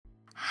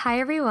Hi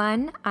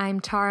everyone, I'm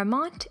Tara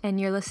Mont, and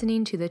you're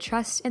listening to the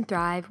Trust and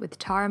Thrive with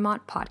Tara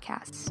Mont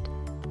podcast.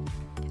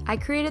 I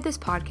created this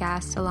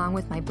podcast along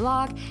with my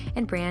blog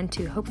and brand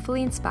to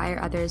hopefully inspire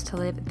others to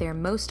live their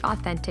most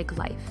authentic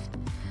life.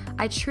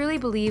 I truly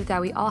believe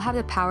that we all have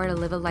the power to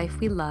live a life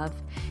we love,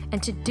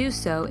 and to do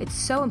so, it's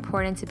so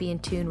important to be in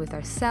tune with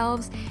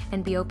ourselves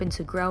and be open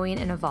to growing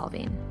and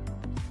evolving.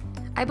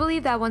 I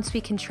believe that once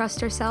we can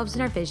trust ourselves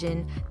and our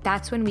vision,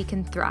 that's when we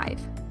can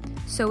thrive.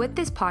 So with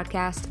this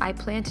podcast, I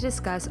plan to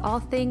discuss all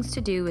things to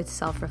do with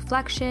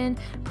self-reflection,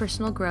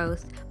 personal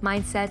growth,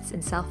 mindsets,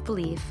 and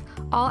self-belief,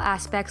 all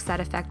aspects that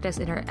affect us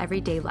in our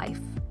everyday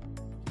life.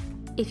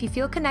 If you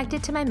feel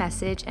connected to my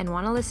message and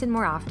want to listen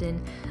more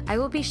often, I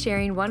will be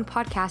sharing one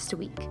podcast a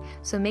week,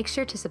 so make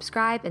sure to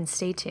subscribe and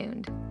stay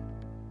tuned.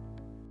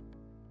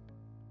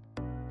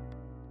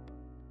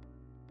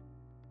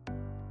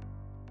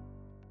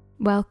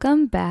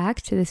 Welcome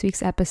back to this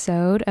week's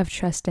episode of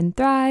Trust and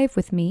Thrive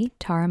with me,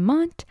 Tara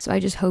Mont. So I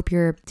just hope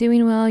you're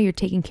doing well, you're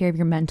taking care of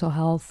your mental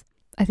health.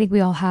 I think we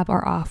all have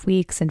our off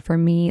weeks, and for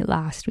me,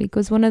 last week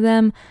was one of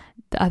them.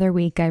 The other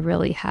week, I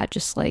really had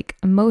just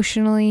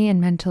emotionally and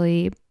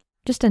mentally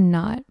just a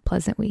not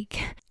pleasant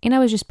week. And I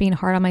was just being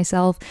hard on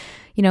myself.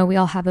 You know, we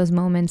all have those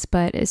moments,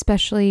 but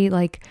especially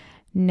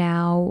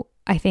now,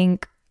 I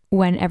think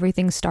when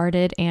everything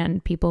started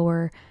and people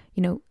were,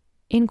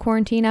 in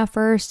quarantine at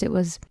first, it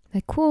was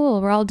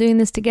cool, we're all doing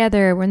this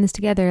together, we're in this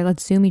together,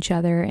 let's Zoom each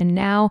other. And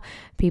now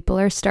people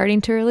are starting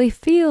to really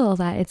feel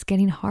that it's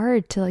getting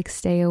hard to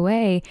stay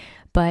away,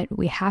 but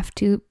we have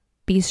to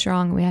be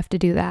strong, we have to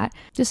do that.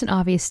 Just an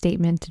obvious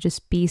statement to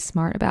just be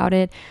smart about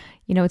it.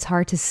 It's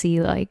hard to see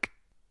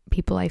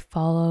people I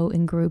follow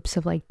in groups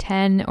of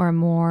 10 or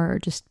more, or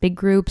just big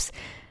groups,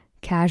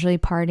 casually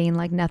partying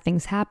like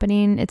nothing's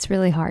happening. It's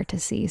really hard to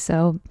see.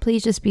 So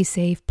please just be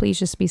safe. Please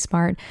just be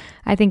smart.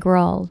 I think we're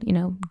all,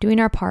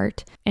 doing our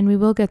part, and we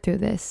will get through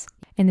this.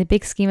 In the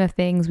big scheme of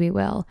things, we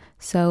will.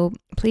 So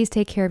please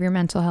take care of your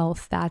mental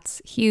health.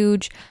 That's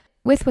huge.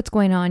 With what's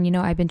going on,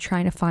 I've been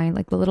trying to find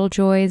the little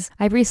joys.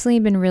 I've recently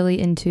been really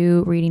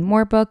into reading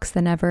more books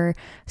than ever.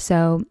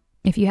 So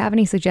if you have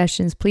any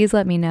suggestions, please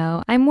let me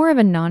know. I'm more of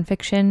a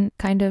nonfiction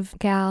kind of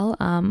gal.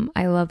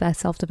 I love that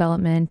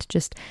self-development,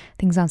 just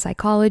things on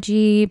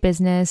psychology,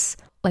 business,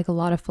 a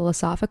lot of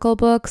philosophical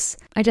books.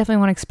 I definitely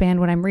want to expand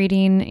what I'm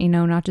reading,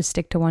 not just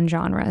stick to one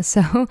genre. So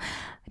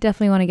I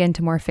definitely want to get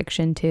into more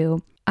fiction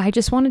too. I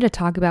just wanted to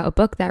talk about a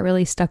book that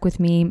really stuck with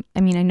me. I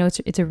know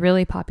it's a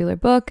really popular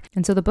book.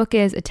 And so the book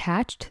is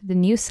Attached: The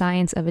New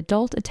Science of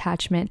Adult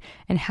Attachment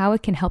and How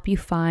It Can Help You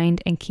Find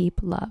and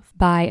Keep Love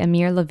by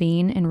Amir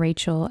Levine and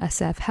Rachel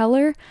S.F.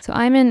 Heller. So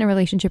I'm in a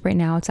relationship right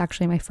now. It's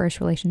actually my first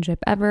relationship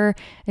ever.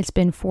 It's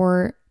been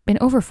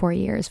over 4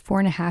 years,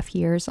 4.5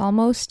 years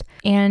almost.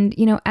 And,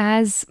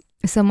 as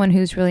someone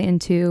who's really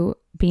into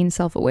being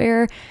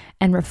self-aware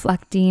and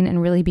reflecting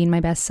and really being my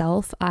best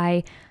self,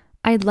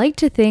 I'd like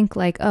to think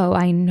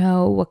I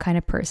know what kind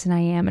of person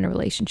I am in a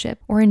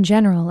relationship, or in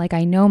general,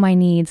 I know my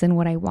needs and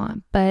what I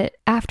want. But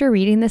after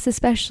reading this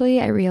especially,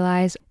 I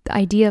realized the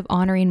idea of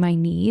honoring my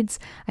needs,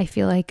 I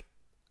feel like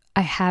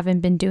I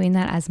haven't been doing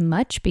that as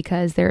much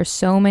because there are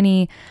so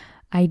many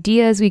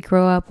ideas we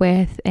grow up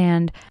with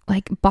and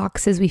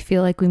boxes we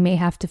feel like we may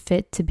have to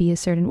fit to be a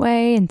certain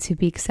way and to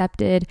be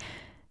accepted.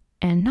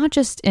 And not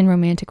just in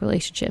romantic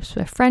relationships,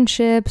 but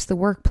friendships, the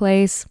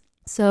workplace.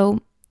 So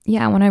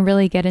yeah, I want to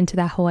really get into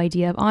that whole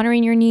idea of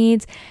honoring your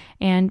needs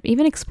and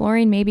even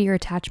exploring maybe your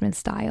attachment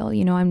style.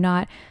 I'm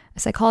not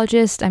a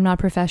psychologist, I'm not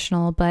a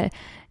professional, but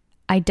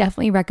I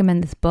definitely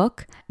recommend this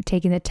book,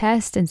 taking the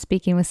test and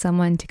speaking with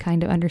someone to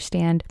kind of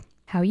understand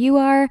how you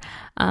are.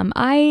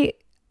 I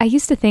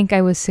used to think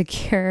I was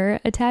secure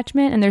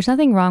attachment, and there's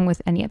nothing wrong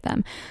with any of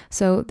them.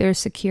 So there's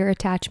secure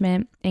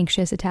attachment,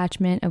 anxious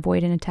attachment,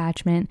 avoidant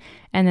attachment,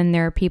 and then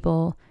there are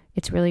people,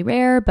 it's really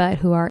rare, but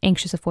who are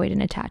anxious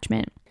avoidant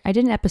attachment. I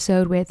did an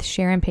episode with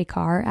Sharon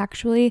Pekar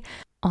actually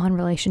on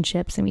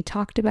relationships, and we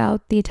talked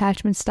about the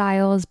attachment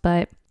styles,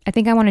 but I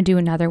think I want to do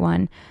another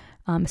one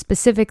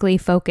specifically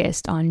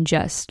focused on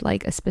just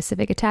a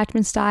specific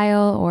attachment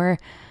style or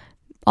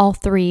all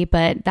three,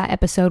 but that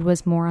episode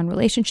was more on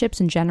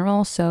relationships in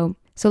general. So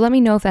let me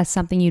know if that's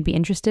something you'd be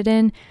interested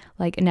in,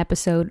 an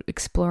episode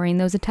exploring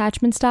those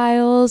attachment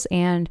styles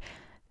and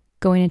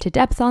going into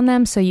depth on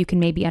them so you can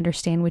maybe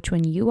understand which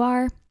one you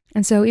are.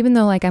 And so even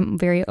though I'm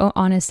very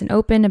honest and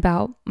open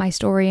about my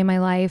story in my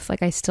life,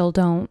 I still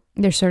don't,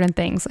 there's certain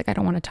things I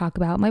don't want to talk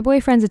about my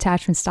boyfriend's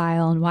attachment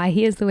style and why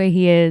he is the way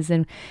he is.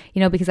 And,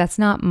 because that's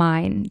not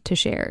mine to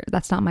share.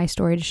 That's not my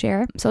story to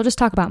share. So I'll just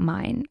talk about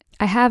mine.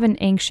 I have an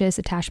anxious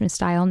attachment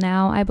style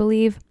now, I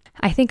believe.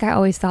 I think I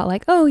always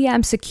thought oh yeah,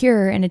 I'm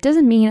secure. And it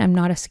doesn't mean I'm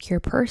not a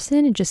secure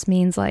person. It just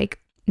means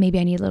maybe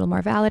I need a little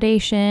more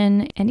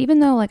validation. And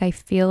even though I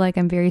feel like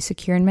I'm very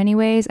secure in many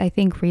ways, I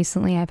think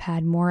recently I've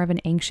had more of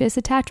an anxious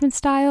attachment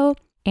style.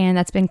 And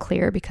that's been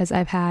clear because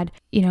I've had,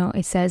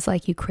 it says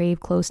you crave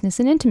closeness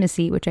and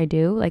intimacy, which I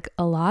do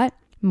a lot.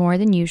 more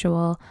than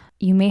usual.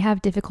 You may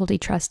have difficulty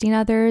trusting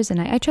others.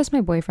 And I trust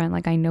my boyfriend.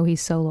 Like, I know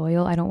he's so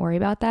loyal. I don't worry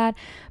about that.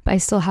 But I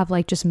still have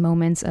like just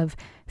moments of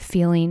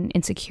feeling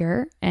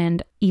insecure.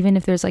 And even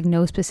if there's like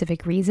no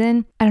specific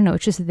reason, I don't know,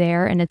 it's just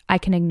there and I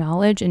can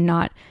acknowledge and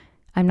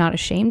I'm not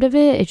ashamed of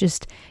it. It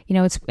just,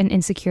 it's an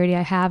insecurity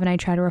I have and I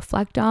try to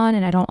reflect on,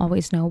 and I don't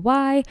always know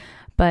why.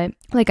 But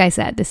like I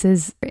said,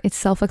 it's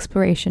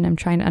self-exploration. I'm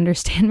trying to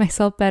understand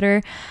myself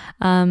better.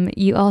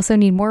 You also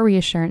need more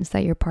reassurance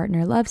that your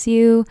partner loves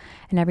you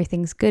and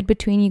everything's good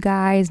between you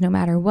guys, no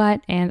matter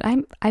what.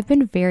 And I've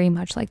been very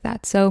much like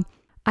that. So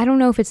I don't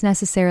know if it's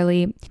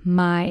necessarily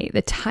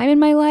the time in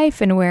my life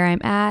and where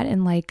I'm at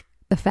and like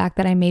the fact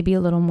that I may be a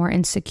little more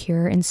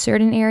insecure in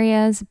certain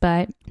areas,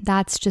 but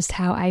that's just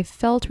how I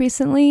felt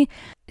recently.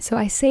 So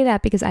I say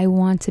that because I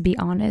want to be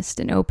honest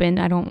and open.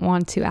 I don't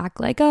want to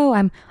act like, oh,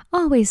 I'm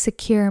always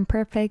secure and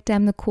perfect.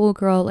 I'm the cool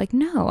girl. Like,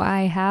 no,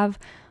 I have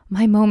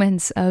my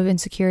moments of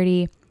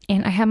insecurity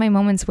and I have my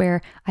moments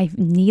where I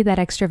need that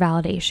extra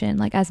validation.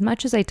 Like, as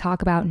much as I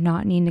talk about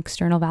not needing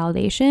external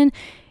validation,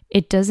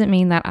 it doesn't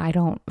mean that I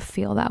don't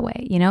feel that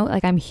way.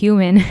 Like, I'm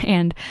human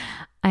and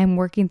I'm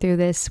working through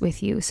this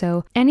with you.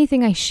 So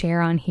anything I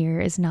share on here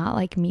is not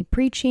like me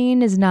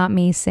preaching, is not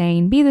me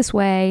saying, be this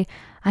way,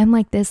 I'm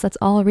like this, let's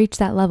all reach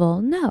that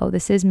level. No,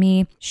 this is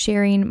me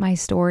sharing my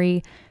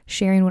story,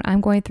 sharing what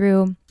I'm going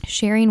through,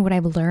 sharing what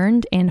I've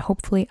learned, and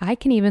hopefully I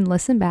can even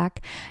listen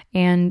back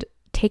and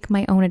take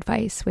my own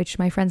advice, which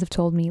my friends have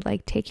told me,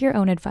 like, take your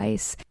own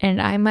advice.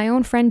 And I'm my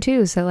own friend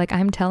too. So like,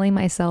 I'm telling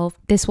myself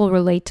this will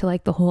relate to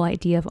like the whole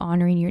idea of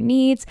honoring your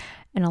needs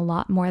and a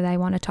lot more that I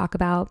want to talk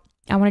about.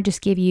 I want to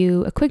just give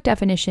you a quick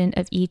definition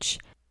of each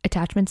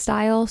attachment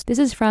style. This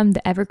is from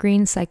the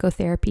Evergreen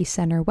Psychotherapy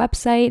Center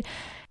website.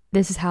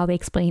 This is how they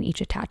explain each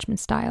attachment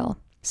style.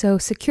 So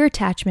secure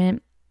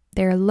attachment,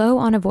 they're low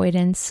on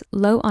avoidance,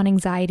 low on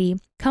anxiety,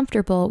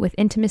 comfortable with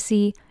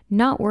intimacy,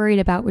 not worried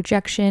about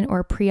rejection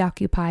or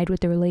preoccupied with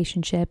the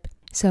relationship.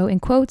 So in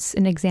quotes,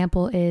 an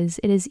example is,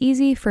 it is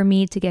easy for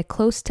me to get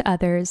close to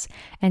others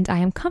and I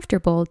am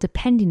comfortable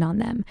depending on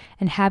them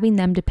and having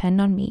them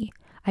depend on me.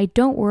 I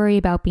don't worry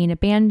about being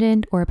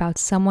abandoned or about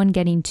someone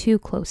getting too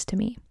close to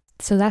me.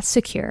 So that's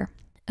secure.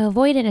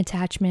 Avoidant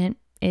attachment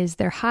is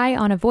they're high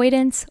on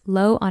avoidance,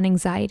 low on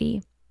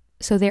anxiety.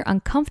 So they're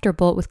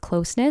uncomfortable with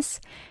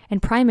closeness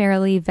and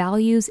primarily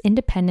values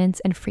independence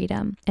and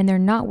freedom, and they're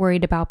not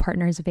worried about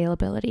partners'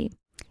 availability.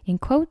 In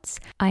quotes,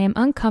 I am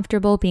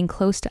uncomfortable being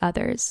close to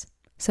others.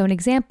 So an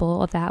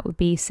example of that would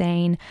be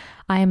saying,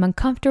 I am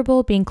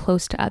uncomfortable being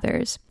close to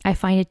others. I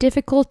find it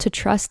difficult to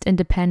trust and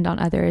depend on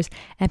others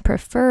and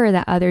prefer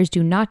that others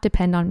do not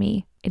depend on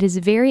me. It is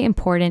very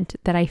important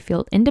that I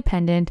feel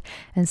independent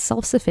and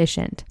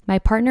self-sufficient. My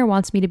partner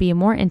wants me to be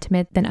more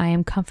intimate than I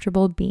am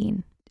comfortable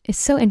being. It's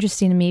so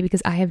interesting to me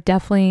because I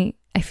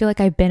feel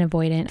like I've been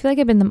avoidant. I feel like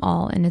I've been them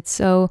all. And it's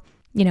so,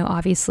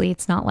 obviously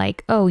it's not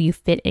like, oh, you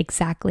fit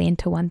exactly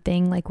into one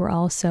thing. Like we're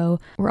all so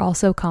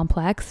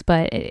complex,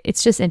 but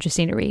it's just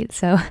interesting to read.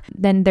 So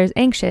then there's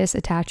anxious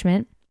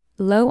attachment,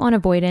 low on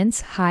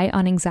avoidance, high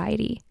on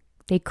anxiety.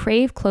 They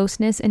crave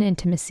closeness and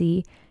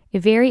intimacy,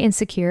 very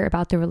insecure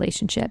about the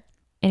relationship.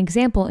 An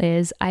example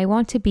is, I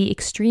want to be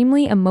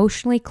extremely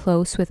emotionally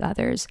close with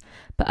others,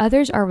 but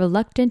others are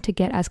reluctant to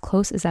get as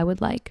close as I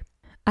would like.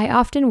 I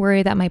often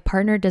worry that my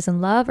partner doesn't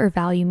love or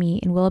value me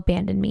and will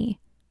abandon me.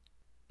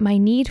 My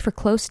need for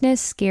closeness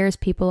scares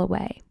people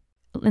away.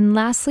 And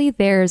lastly,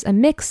 there's a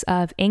mix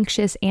of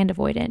anxious and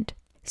avoidant.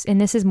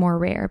 And this is more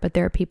rare, but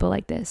there are people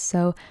like this.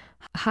 So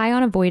high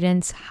on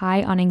avoidance,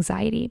 high on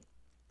anxiety.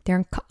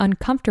 They're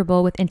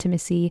uncomfortable with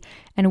intimacy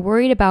and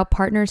worried about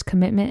partners'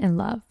 commitment and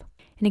love.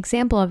 An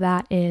example of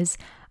that is,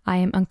 I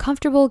am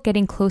uncomfortable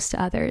getting close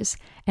to others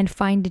and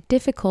find it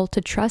difficult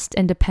to trust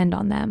and depend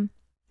on them.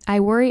 I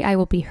worry I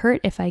will be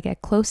hurt if I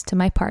get close to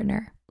my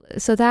partner.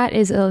 So that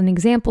is an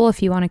example.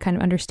 If you want to kind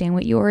of understand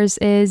what yours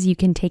is, you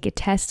can take a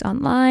test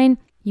online.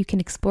 You can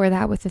explore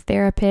that with a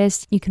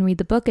therapist. You can read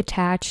the book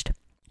attached.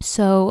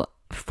 So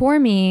for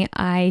me,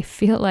 I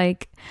feel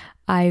like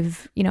I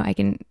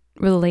can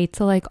relate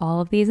to like all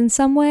of these in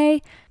some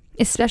way.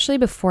 Especially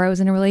before I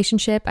was in a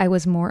relationship, I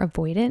was more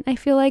avoidant. I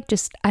feel like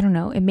I don't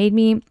know, it made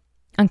me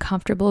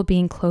uncomfortable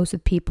being close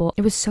with people.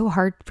 It was so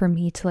hard for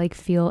me to like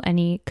feel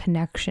any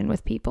connection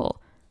with people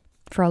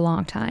for a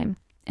long time.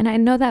 And I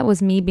know that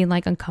was me being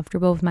like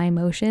uncomfortable with my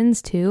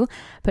emotions too,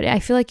 but I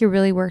feel like it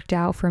really worked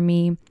out for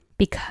me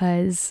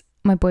because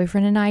my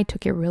boyfriend and I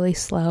took it really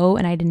slow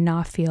and I did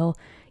not feel,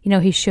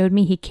 he showed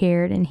me he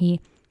cared and he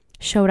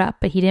showed up,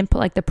 but he didn't put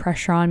like the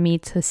pressure on me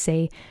to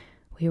say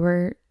we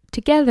were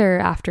together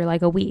after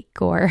like a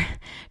week, or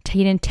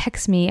he didn't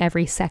text me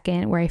every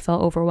second where I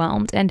felt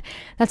overwhelmed. And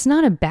that's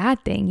not a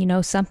bad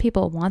thing. Some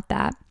people want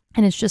that.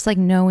 And it's just like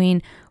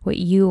knowing what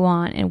you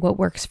want and what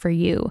works for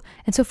you.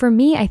 And so for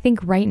me, I think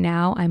right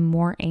now I'm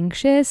more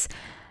anxious.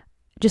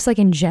 Just like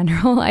in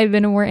general, I've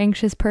been a more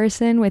anxious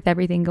person with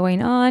everything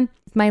going on.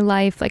 My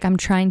life, like I'm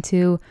trying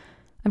to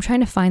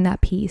find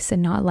that peace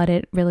and not let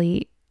it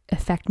really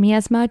affect me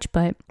as much.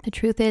 But the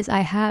truth is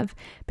I have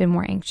been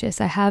more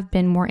anxious. I have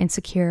been more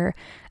insecure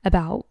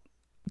about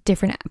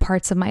different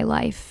parts of my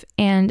life.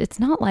 And it's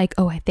not like,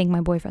 oh, I think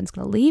my boyfriend's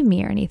going to leave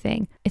me or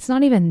anything. It's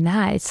not even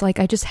that. It's like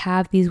I just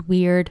have these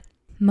weird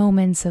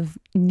moments of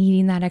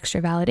needing that extra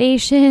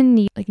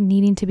validation, like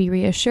needing to be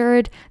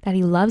reassured that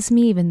he loves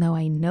me, even though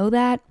I know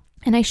that.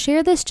 And I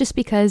share this just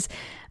because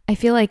I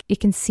feel like it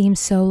can seem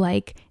so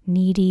like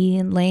needy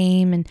and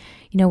lame and,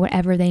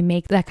 whatever they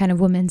make that kind of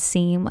woman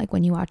seem like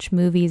when you watch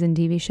movies and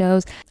TV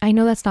shows. I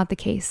know that's not the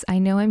case. I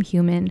know I'm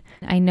human.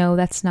 I know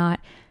that's not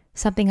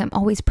something I'm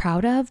always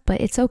proud of,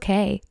 but it's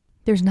okay.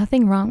 There's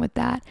nothing wrong with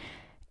that.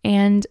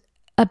 And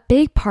a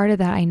big part of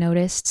that I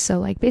noticed, so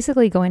like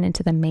basically going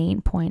into the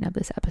main point of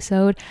this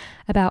episode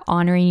about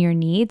honoring your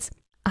needs,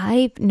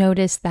 I've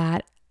noticed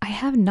that I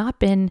have not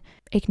been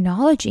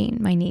acknowledging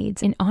my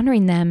needs and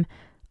honoring them,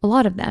 a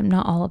lot of them,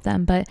 not all of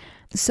them, but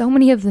so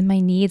many of my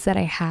needs that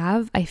I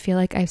have, I feel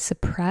like I've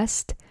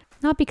suppressed,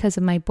 not because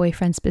of my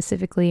boyfriend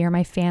specifically or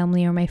my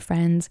family or my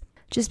friends,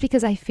 just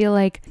because I feel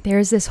like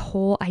there's this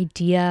whole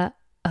idea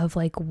of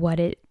like what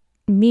it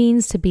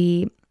means to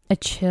be a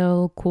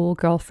chill, cool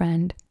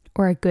girlfriend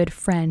or a good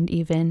friend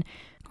even,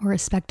 or a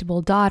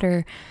respectable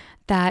daughter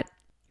that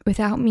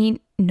without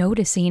me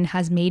noticing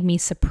has made me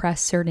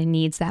suppress certain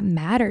needs that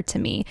matter to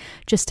me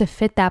just to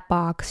fit that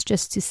box,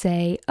 just to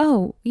say,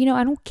 oh,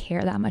 I don't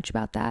care that much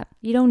about that.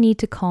 You don't need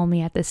to call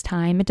me at this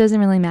time. It doesn't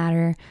really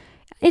matter.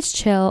 It's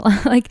chill.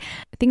 Like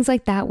things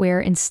like that,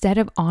 where instead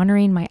of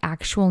honoring my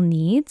actual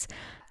needs,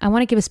 I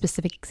want to give a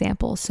specific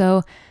example.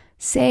 So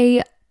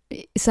say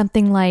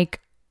something like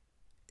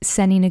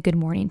sending a good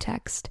morning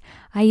text.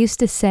 I used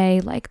to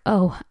say like,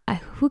 oh,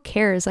 who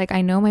cares? Like,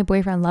 I know my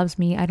boyfriend loves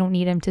me. I don't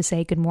need him to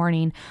say good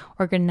morning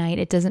or good night.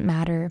 It doesn't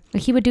matter.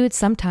 Like, he would do it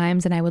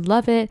sometimes and I would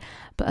love it.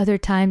 But other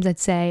times I'd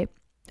say,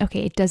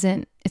 okay,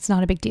 it's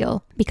not a big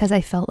deal, because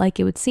I felt like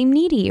it would seem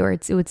needy or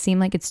it would seem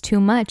like it's too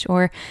much.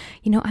 Or,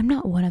 I'm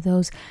not one of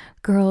those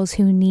girls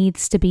who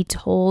needs to be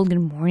told good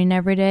morning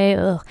every day.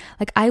 Ugh.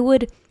 Like I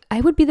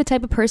would be the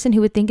type of person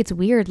who would think it's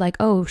weird. Like,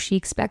 oh, she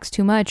expects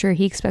too much or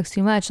he expects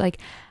too much. Like,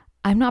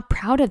 I'm not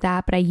proud of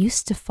that, but I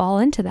used to fall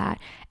into that.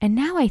 And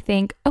now I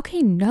think,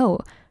 okay, no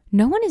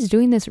one is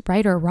doing this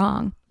right or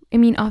wrong. I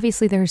mean,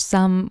 obviously there's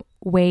some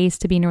ways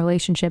to be in a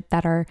relationship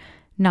that are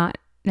not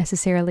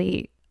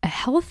necessarily a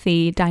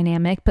healthy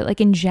dynamic, but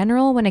like in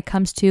general, when it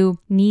comes to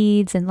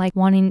needs and like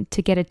wanting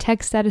to get a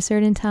text at a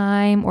certain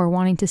time or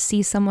wanting to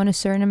see someone a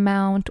certain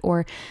amount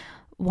or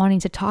wanting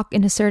to talk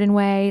in a certain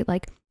way,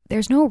 like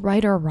there's no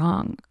right or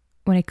wrong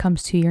when it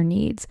comes to your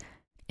needs.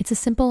 It's as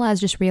simple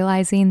as just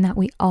realizing that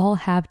we all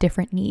have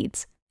different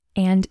needs.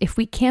 And if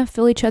we can't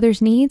fill each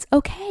other's needs,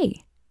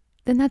 okay,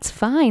 then that's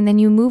fine. Then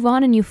you move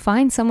on and you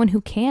find someone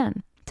who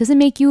can. Doesn't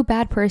make you a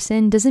bad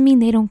person. Doesn't mean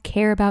they don't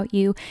care about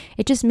you.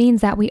 It just means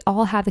that we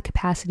all have the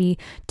capacity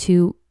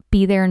to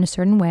be there in a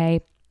certain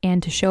way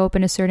and to show up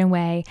in a certain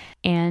way.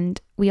 And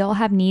we all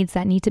have needs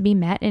that need to be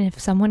met. And if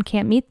someone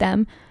can't meet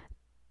them,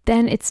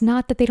 then it's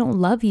not that they don't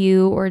love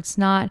you or it's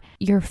not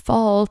your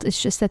fault.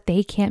 It's just that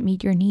they can't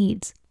meet your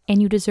needs.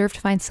 And you deserve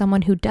to find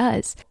someone who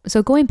does.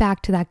 So going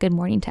back to that good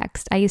morning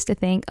text, I used to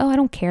think, oh, I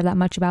don't care that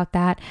much about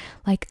that.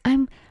 Like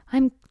I'm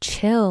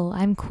chill.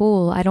 I'm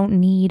cool. I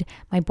don't need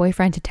my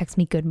boyfriend to text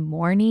me good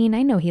morning.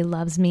 I know he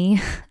loves me.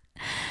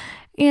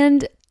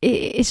 And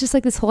it's just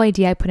like this whole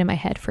idea I put in my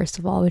head, first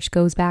of all, which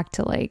goes back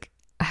to like,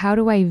 how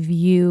do I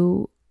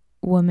view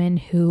women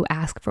who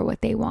ask for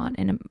what they want?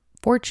 And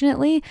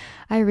unfortunately,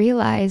 I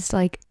realized,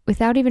 like,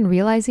 without even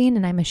realizing,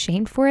 and I'm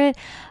ashamed for it,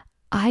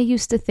 I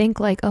used to think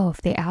like, oh,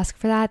 if they ask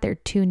for that, they're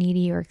too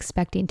needy or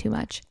expecting too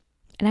much.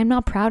 And I'm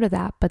not proud of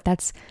that, but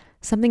that's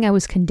something I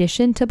was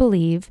conditioned to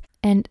believe.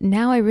 And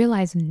now I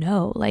realize,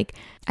 no, like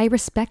I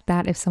respect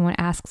that if someone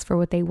asks for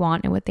what they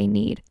want and what they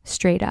need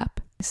straight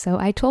up. So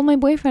I told my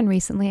boyfriend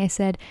recently, I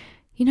said,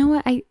 you know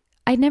what?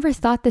 I never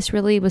thought this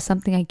really was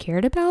something I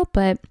cared about,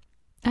 but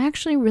I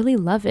actually really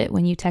love it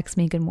when you text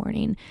me good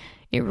morning.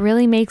 It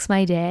really makes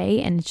my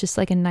day, and it's just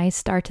like a nice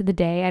start to the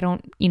day.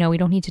 We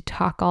don't need to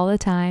talk all the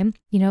time.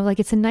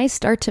 Like it's a nice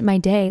start to my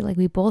day. Like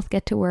we both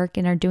get to work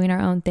and are doing our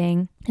own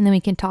thing, and then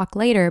we can talk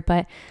later.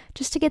 But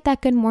just to get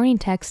that good morning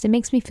text, it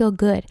makes me feel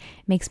good.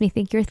 It makes me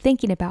think you're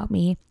thinking about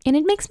me, and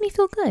it makes me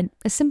feel good.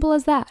 As simple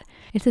as that.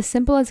 It's as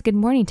simple as a good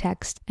morning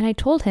text. And I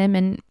told him,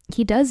 and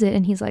he does it,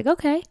 and he's like,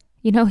 okay.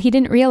 He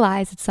didn't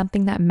realize it's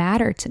something that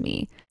mattered to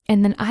me.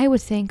 And then I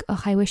would think,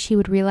 oh, I wish he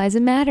would realize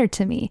it mattered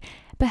to me.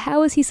 But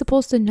how is he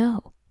supposed to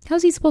know? How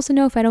is he supposed to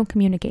know if I don't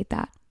communicate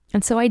that?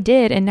 And so I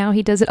did, and now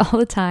he does it all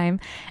the time.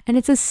 And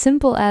it's as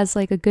simple as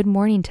like a good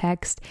morning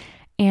text.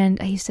 And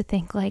I used to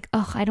think like,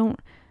 oh,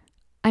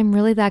 I'm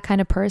really that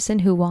kind of person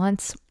who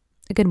wants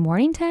a good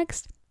morning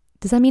text?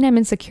 Does that mean I'm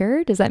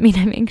insecure? Does that mean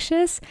I'm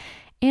anxious?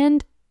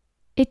 And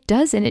it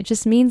doesn't. It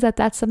just means that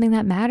that's something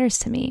that matters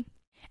to me.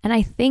 And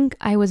I think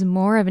I was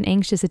more of an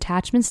anxious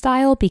attachment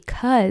style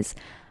because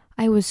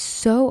I was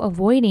so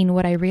avoiding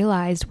what I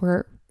realized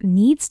were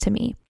needs to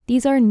me.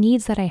 These are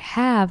needs that I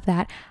have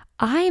that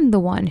I'm the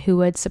one who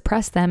would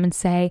suppress them and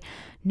say,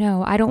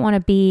 no, I don't want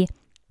to be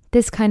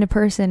this kind of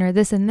person or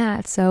this and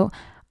that. So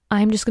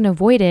I'm just going to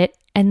avoid it.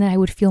 And then I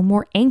would feel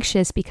more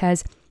anxious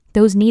because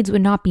those needs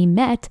would not be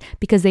met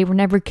because they were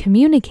never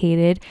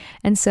communicated.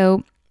 And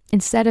so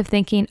instead of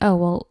thinking, oh,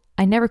 well,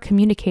 I never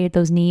communicated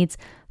those needs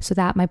so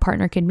that my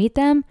partner could meet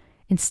them,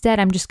 instead,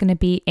 I'm just going to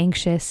be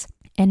anxious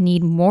and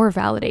need more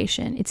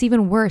validation. It's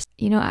even worse.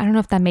 I don't know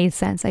if that made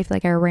sense. I feel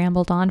like I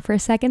rambled on for a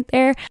second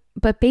there.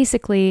 But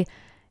basically,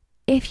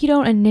 if you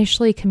don't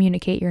initially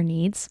communicate your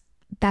needs,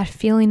 that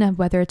feeling of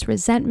whether it's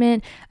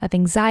resentment, of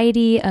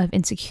anxiety, of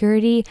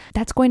insecurity,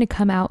 that's going to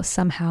come out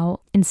somehow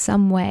in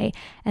some way.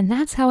 And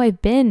that's how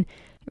I've been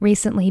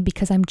recently,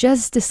 because I'm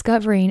just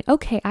discovering,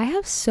 okay, I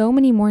have so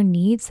many more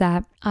needs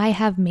that I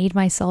have made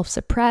myself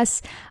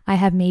suppress. I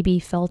have maybe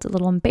felt a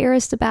little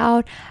embarrassed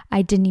about.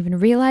 I didn't even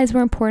realize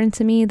were important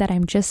to me, that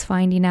I'm just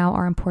finding out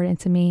are important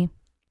to me.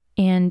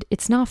 And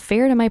it's not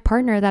fair to my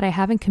partner that I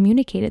haven't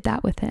communicated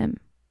that with him.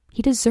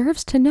 He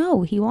deserves to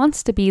know. He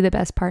wants to be the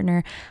best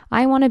partner.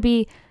 I want to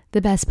be the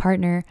best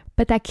partner,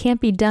 but that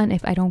can't be done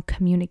if I don't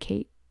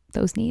communicate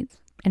those needs,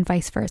 and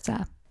vice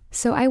versa.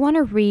 So I want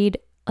to read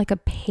like a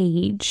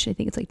page, I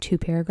think it's like 2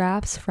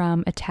 paragraphs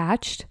from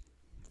Attached.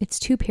 It's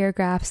 2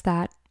 paragraphs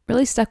that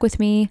really stuck with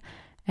me,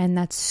 and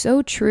that's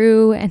so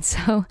true. And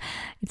so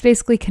it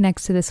basically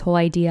connects to this whole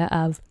idea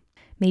of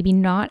maybe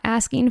not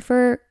asking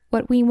for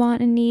what we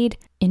want and need,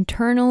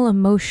 internal,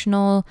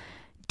 emotional,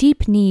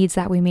 deep needs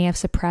that we may have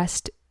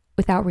suppressed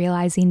without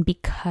realizing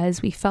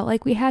because we felt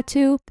like we had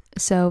to.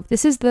 So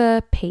this is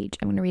the page.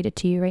 I'm going to read it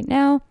to you right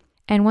now.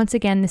 And once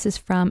again, this is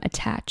from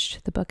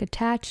Attached, the book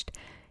Attached.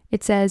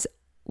 It says,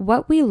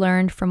 "What we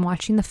learned from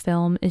watching the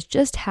film is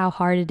just how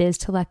hard it is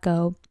to let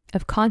go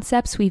of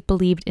concepts we've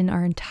believed in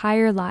our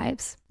entire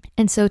lives."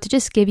 And so to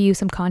just give you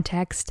some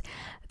context,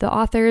 the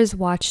authors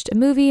watched a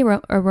movie,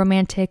 a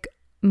romantic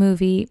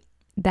movie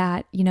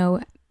that,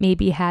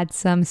 maybe had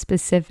some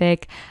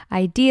specific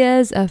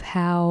ideas of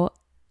how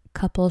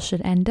couples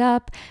should end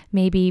up,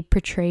 maybe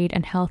portrayed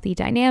unhealthy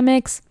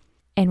dynamics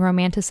and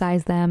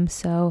romanticized them.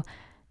 So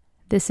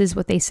this is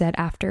what they said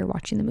after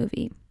watching the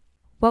movie.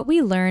 "What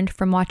we learned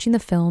from watching the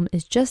film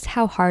is just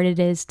how hard it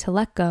is to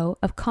let go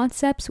of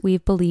concepts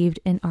we've believed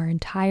in our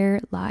entire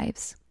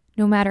lives.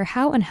 No matter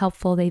how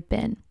unhelpful they've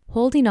been,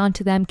 holding on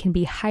to them can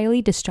be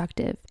highly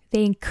destructive.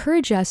 They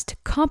encourage us to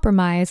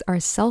compromise our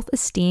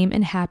self-esteem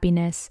and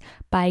happiness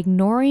by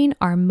ignoring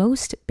our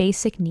most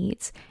basic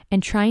needs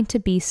and trying to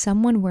be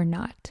someone we're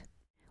not.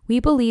 We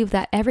believe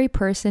that every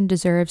person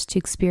deserves to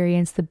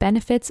experience the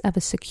benefits of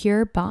a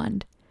secure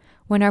bond.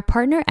 When our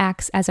partner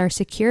acts as our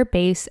secure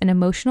base and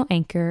emotional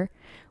anchor,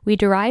 we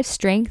derive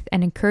strength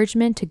and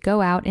encouragement to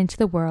go out into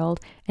the world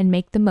and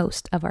make the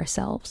most of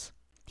ourselves.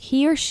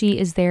 He or she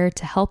is there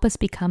to help us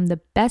become the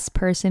best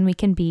person we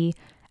can be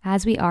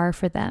as we are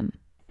for them."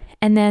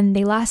 And then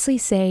they lastly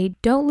say,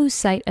 "Don't lose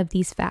sight of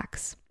these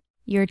facts.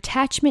 Your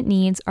attachment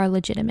needs are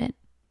legitimate.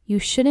 You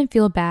shouldn't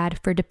feel bad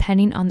for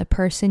depending on the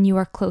person you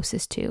are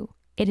closest to.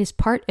 It is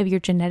part of your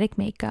genetic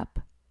makeup.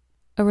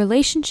 A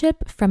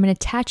relationship from an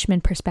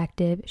attachment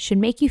perspective should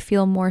make you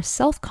feel more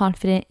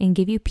self-confident and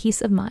give you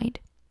peace of mind.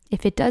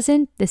 If it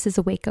doesn't, this is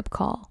a wake-up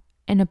call.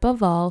 And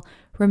above all,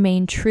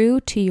 remain true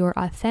to your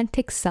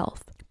authentic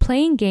self.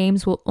 Playing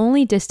games will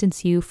only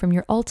distance you from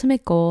your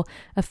ultimate goal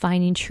of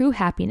finding true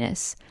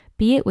happiness,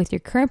 be it with your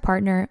current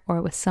partner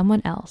or with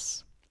someone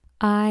else."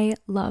 I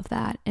love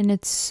that. And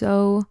it's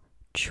so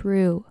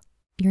true.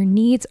 Your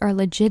needs are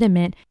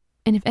legitimate.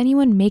 And if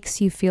anyone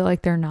makes you feel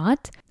like they're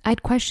not,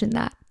 I'd question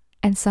that.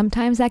 And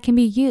sometimes that can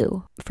be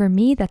you. For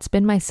me, that's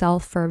been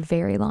myself for a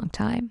very long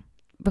time.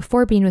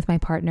 Before being with my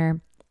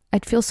partner,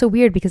 I'd feel so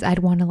weird because I'd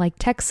want to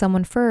text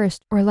someone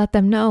first or let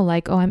them know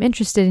oh, I'm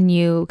interested in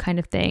you kind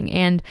of thing.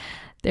 And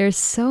there's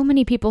so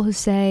many people who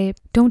say,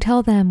 don't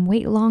tell them,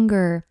 wait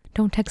longer.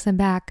 Don't text them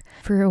back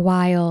for a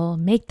while.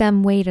 Make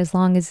them wait as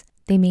long as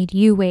they made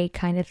you wait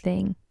kind of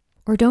thing.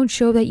 Or don't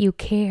show that you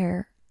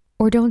care.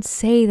 Or don't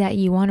say that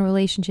you want a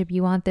relationship,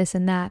 you want this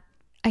and that.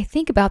 I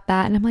think about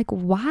that and I'm like,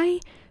 why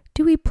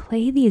do we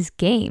play these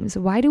games?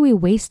 Why do we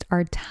waste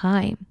our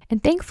time?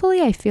 And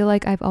thankfully, I feel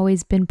like I've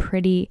always been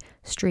pretty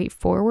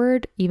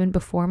straightforward, even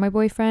before my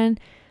boyfriend.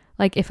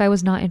 If I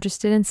was not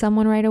interested in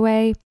someone right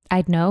away,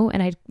 I'd know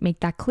and I'd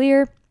make that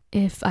clear.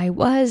 If I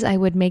was, I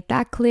would make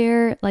that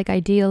clear,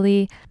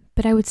 ideally.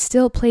 But I would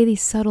still play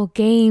these subtle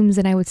games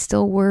and I would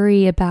still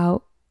worry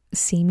about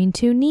seeming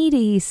too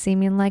needy,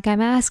 seeming like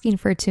I'm asking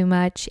for too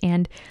much,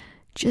 and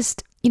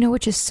just,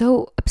 which is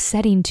so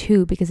upsetting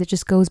too, because it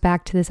just goes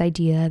back to this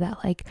idea that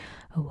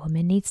a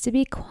woman needs to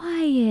be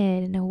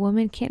quiet and a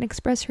woman can't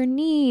express her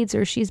needs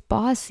or she's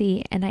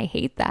bossy. And I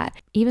hate that.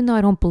 Even though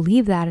I don't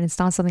believe that and it's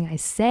not something I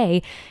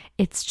say,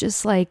 it's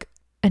just an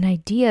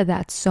idea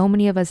that so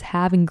many of us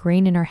have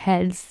ingrained in our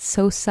heads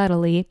so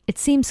subtly. It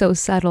seems so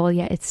subtle,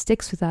 yet it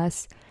sticks with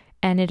us.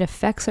 And it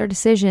affects our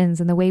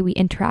decisions and the way we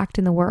interact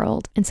in the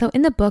world. And so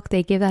in the book,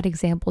 they give that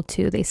example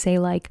too. They say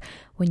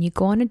when you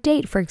go on a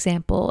date, for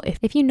example,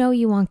 if you know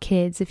you want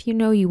kids, if you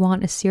know you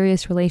want a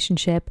serious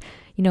relationship,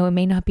 it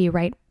may not be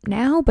right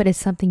now, but it's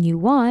something you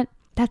want,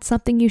 that's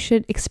something you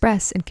should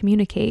express and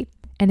communicate.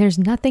 And there's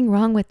nothing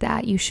wrong with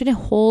that. You shouldn't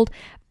hold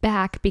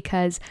back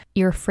because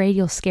you're afraid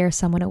you'll scare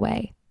someone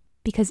away.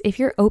 Because if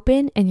you're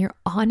open and you're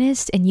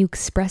honest and you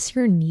express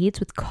your needs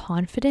with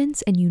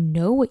confidence and you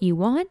know what you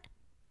want,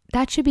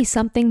 that should be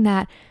something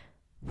that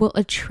will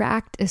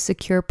attract a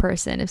secure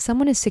person. If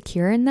someone is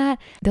secure in that,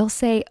 they'll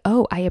say,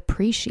 oh, I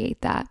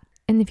appreciate that.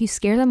 And if you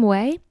scare them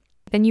away,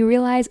 then you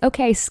realize,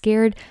 okay, I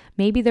scared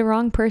maybe the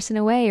wrong person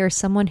away or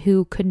someone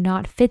who could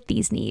not fit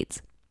these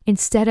needs,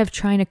 instead of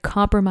trying to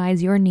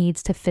compromise your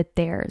needs to fit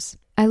theirs.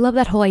 I love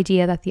that whole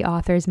idea that the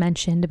authors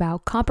mentioned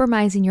about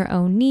compromising your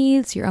own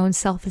needs, your own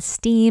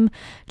self-esteem,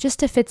 just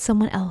to fit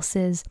someone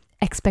else's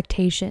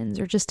expectations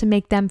or just to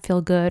make them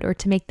feel good or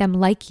to make them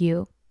like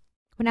you.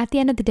 When at the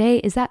end of the day,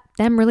 is that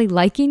them really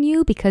liking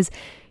you? Because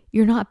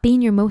you're not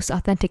being your most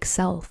authentic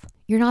self.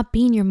 You're not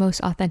being your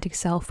most authentic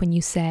self when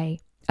you say,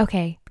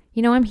 okay,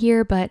 I'm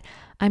here, but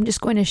I'm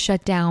just going to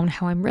shut down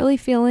how I'm really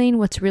feeling,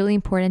 what's really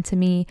important to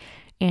me,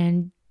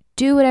 and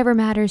do whatever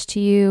matters to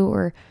you,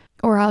 or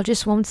I'll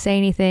just won't say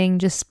anything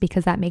just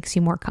because that makes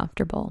you more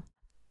comfortable.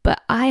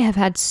 But I have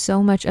had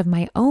so much of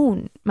my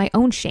own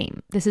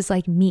shame. This is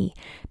like me,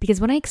 because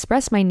when I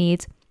express my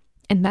needs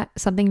and that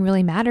something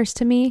really matters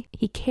to me,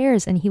 he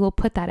cares and he will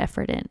put that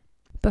effort in.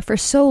 But for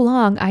so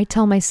long, I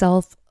tell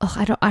myself, oh,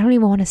 I don't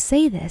even want to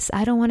say this.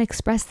 I don't want to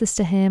express this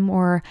to him,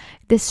 or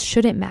this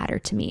shouldn't matter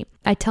to me.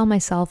 I tell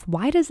myself,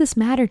 why does this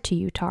matter to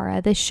you,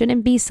 Tara? This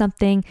shouldn't be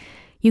something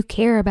you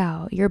care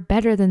about. You're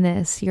better than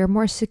this. You're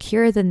more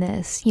secure than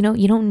this. You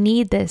don't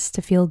need this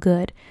to feel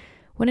good.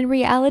 When in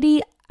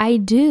reality, I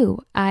do.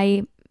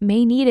 I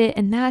may need it,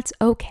 and that's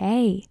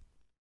okay.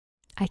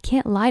 I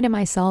can't lie to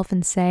myself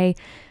and say,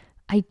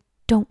 I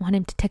don't want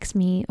him to text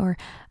me, or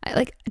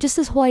just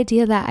this whole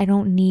idea that I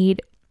don't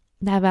need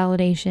that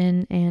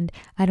validation and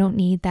I don't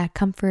need that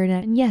comfort.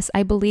 And yes,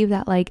 I believe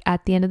that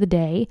at the end of the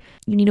day,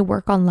 you need to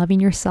work on loving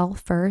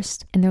yourself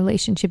first, and the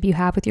relationship you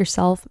have with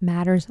yourself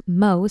matters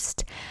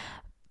most.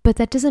 But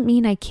that doesn't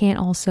mean I can't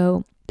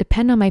also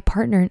depend on my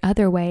partner in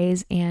other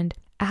ways and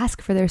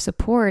ask for their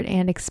support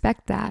and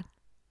expect that.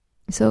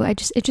 So it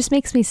just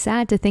makes me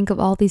sad to think of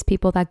all these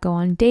people that go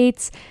on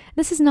dates.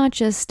 This is not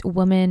just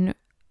women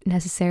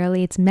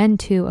necessarily, it's men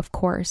too, of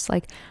course.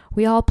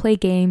 We all play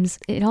games.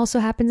 It also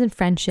happens in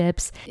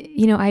friendships.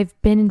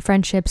 I've been in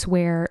friendships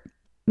where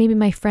maybe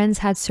my friends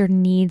had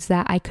certain needs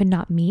that I could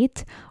not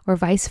meet, or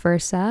vice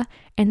versa.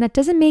 And that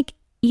doesn't make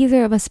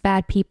either of us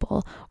bad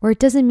people, or it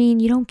doesn't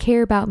mean you don't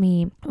care about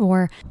me,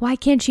 or why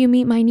can't you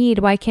meet my need?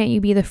 Why can't you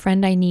be the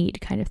friend I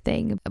need kind of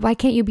thing? Why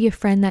can't you be a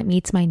friend that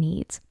meets my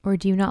needs? Or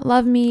do you not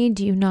love me?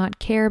 Do you not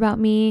care about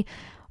me?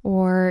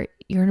 Or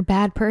you're a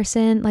bad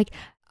person?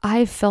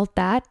 I've felt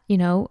that,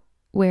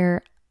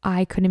 where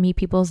I couldn't meet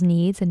people's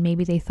needs and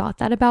maybe they thought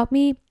that about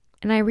me.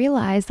 And I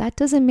realized that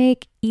doesn't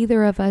make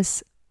either of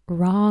us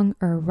wrong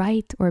or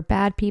right or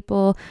bad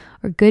people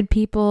or good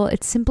people.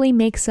 It simply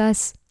makes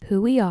us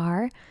who we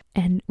are,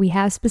 and we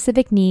have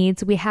specific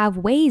needs. We have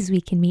ways we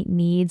can meet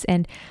needs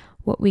and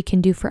what we can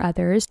do for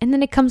others. And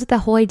then it comes with the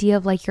whole idea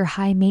of you're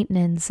high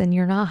maintenance and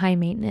you're not high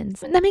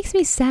maintenance. And that makes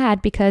me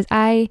sad because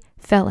I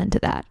fell into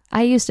that.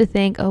 I used to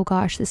think, oh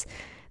gosh, this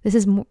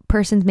is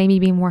person's maybe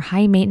being more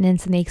high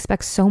maintenance and they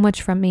expect so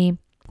much from me.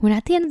 When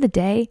at the end of the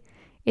day,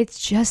 it's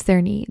just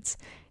their needs.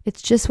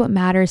 It's just what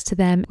matters to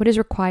them, what is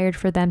required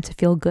for them to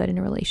feel good in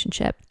a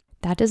relationship.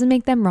 That doesn't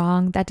make them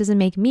wrong. That doesn't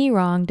make me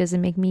wrong. Doesn't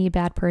make me a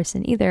bad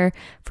person either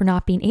for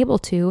not being able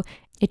to.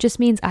 It just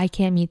means I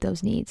can't meet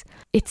those needs.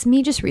 It's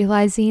me just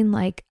realizing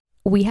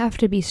we have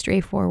to be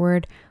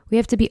straightforward. We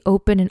have to be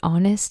open and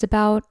honest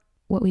about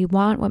what we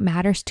want, what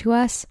matters to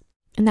us.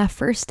 And that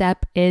first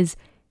step is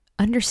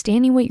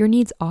understanding what your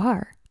needs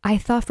are. I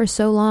thought for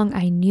so long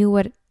I knew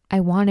what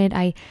I wanted.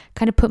 I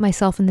kind of put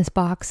myself in this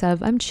box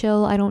of I'm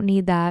chill, I don't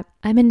need that.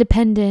 I'm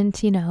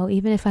independent,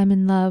 even if I'm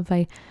in love,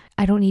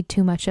 I don't need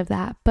too much of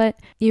that. But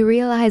you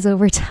realize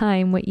over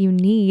time what you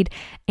need,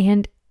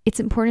 and it's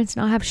important to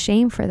not have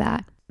shame for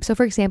that. So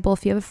for example,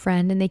 if you have a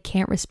friend and they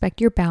can't respect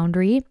your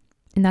boundary,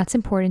 and that's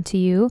important to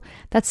you,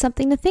 that's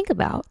something to think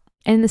about.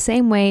 And in the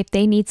same way, if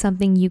they need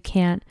something you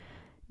can't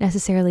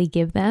necessarily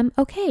give them,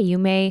 okay, you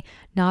may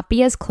not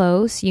be as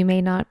close, you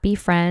may not be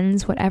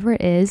friends, whatever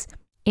it is.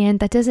 And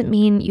that doesn't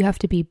mean you have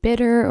to be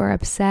bitter or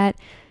upset.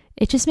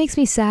 It just makes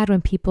me sad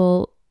when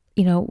people,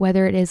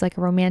 whether it is a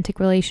romantic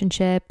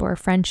relationship or a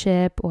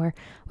friendship or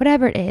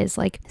whatever it is,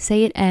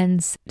 say it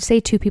ends, say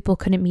two people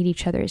couldn't meet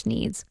each other's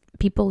needs.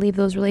 People leave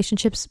those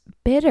relationships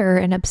bitter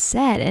and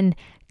upset and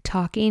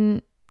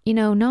talking,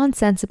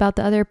 nonsense about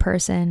the other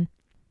person,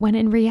 when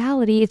in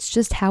reality, it's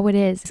just how it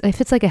is.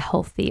 If it's a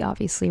healthy,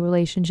 obviously,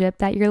 relationship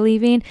that you're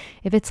leaving,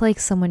 if it's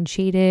someone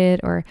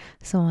cheated or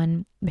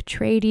someone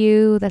betrayed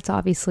you, that's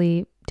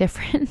obviously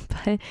different.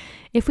 But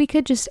if we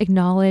could just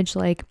acknowledge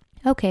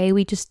okay,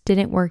 we just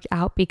didn't work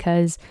out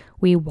because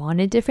we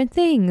wanted different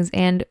things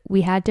and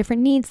we had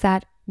different needs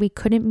that we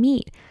couldn't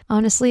meet.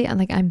 Honestly,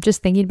 I'm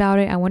just thinking about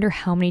it. I wonder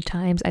how many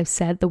times I've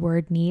said the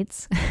word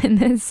needs in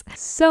this,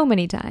 so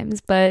many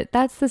times, but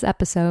that's this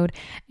episode.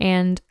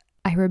 And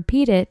I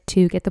repeat it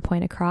to get the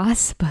point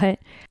across, but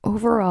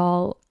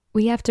overall,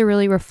 We have to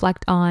really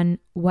reflect on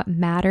what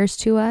matters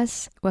to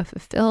us, what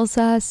fulfills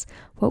us,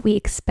 what we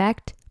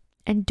expect,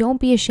 and don't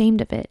be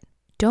ashamed of it.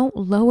 Don't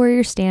lower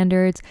your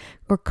standards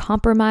or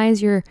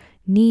compromise your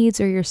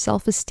needs or your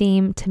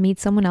self-esteem to meet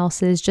someone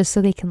else's just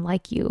so they can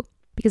like you.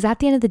 Because at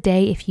the end of the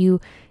day, if you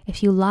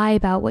lie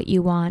about what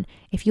you want,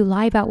 if you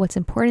lie about what's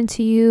important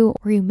to you,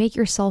 or you make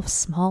yourself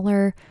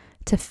smaller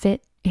to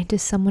fit into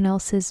someone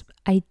else's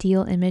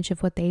ideal image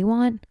of what they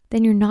want,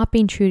 then you're not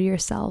being true to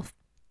yourself.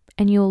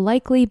 And you'll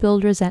likely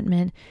build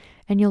resentment,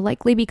 and you'll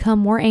likely become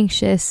more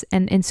anxious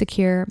and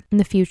insecure in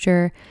the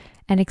future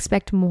and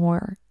expect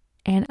more.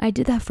 And I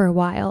did that for a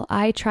while.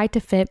 I tried to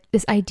fit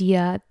this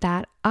idea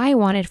that I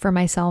wanted for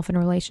myself in a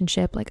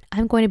relationship. Like,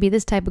 I'm going to be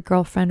this type of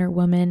girlfriend or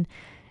woman.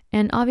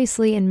 And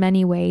obviously, in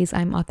many ways,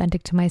 I'm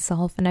authentic to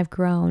myself and I've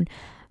grown.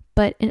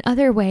 But in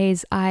other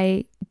ways,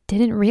 I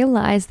didn't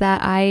realize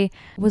that I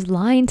was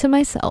lying to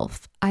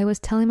myself. I was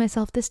telling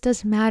myself, this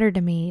doesn't matter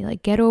to me.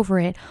 Like, get over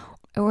it.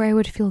 Or I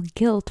would feel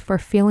guilt for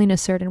feeling a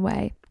certain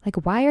way. Like,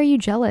 why are you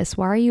jealous?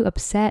 Why are you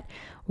upset?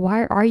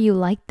 Why are you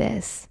like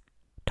this?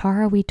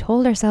 Tara, we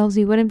told ourselves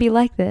we wouldn't be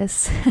like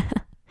this.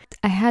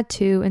 I had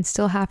to and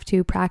still have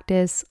to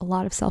practice a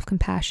lot of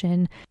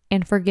self-compassion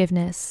and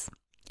forgiveness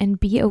and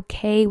be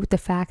okay with the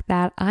fact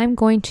that I'm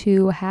going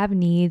to have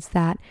needs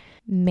that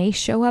may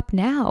show up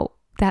now,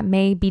 that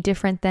may be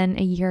different than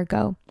a year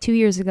ago, 2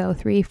 years ago,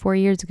 3, 4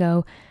 years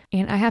ago,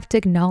 and I have to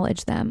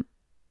acknowledge them.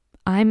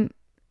 I'm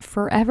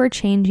forever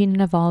changing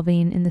and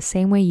evolving in the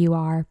same way you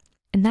are.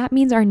 And that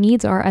means our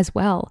needs are as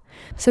well.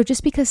 So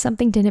just because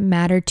something didn't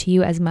matter to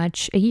you as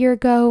much a year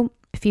ago,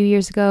 a few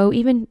years ago,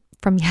 even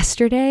from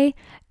yesterday,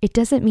 it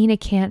doesn't mean it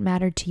can't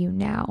matter to you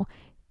now.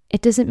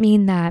 It doesn't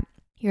mean that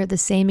you're the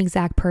same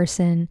exact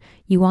person,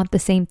 you want the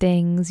same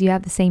things, you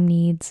have the same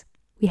needs.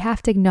 We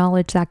have to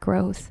acknowledge that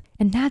growth.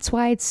 And that's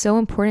why it's so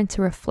important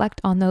to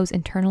reflect on those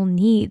internal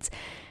needs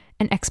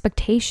and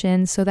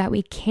expectations so that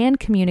we can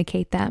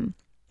communicate them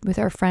with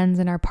our friends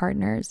and our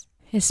partners,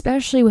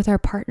 especially with our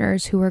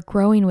partners who we're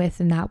growing with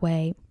in that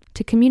way,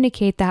 to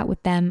communicate that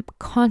with them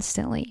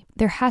constantly.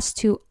 There has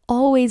to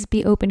always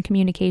be open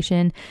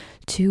communication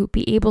to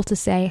be able to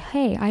say,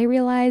 hey, I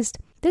realized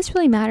this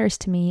really matters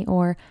to me,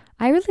 or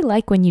I really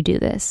like when you do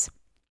this.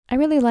 I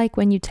really like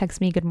when you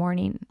text me good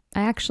morning.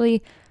 I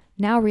actually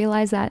now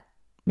realize that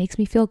makes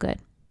me feel good.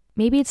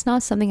 Maybe it's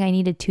not something I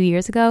needed 2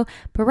 years ago,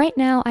 but right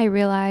now I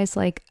realize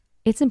like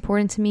it's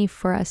important to me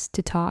for us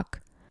to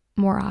talk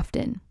more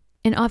often.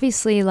 And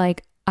obviously,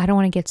 like, I don't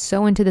want to get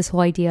so into this whole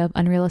idea of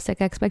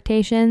unrealistic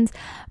expectations,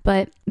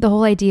 but the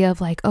whole idea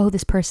of like, oh,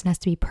 this person has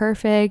to be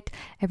perfect,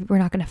 we're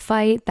not going to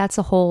fight, that's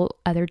a whole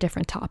other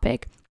different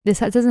topic. This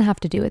doesn't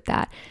have to do with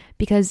that,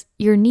 because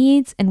your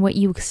needs and what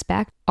you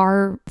expect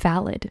are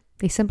valid.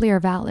 They simply are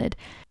valid.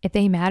 If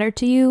they matter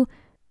to you,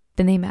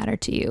 then they matter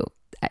to you.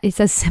 It's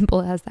as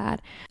simple as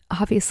that.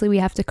 Obviously, we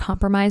have to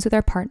compromise with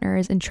our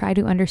partners and try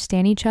to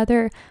understand each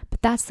other,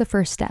 but that's the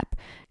first step.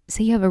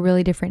 Say you have a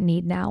really different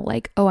need now,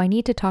 like, oh, I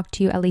need to talk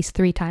to you at least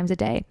 3 times a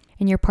day,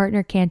 and your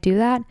partner can't do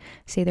that.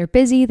 Say they're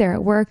busy, they're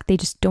at work, they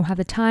just don't have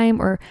the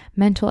time or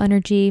mental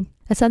energy.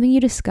 That's something you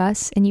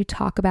discuss and you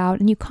talk about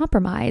and you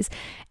compromise.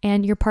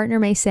 And your partner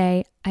may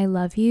say, I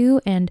love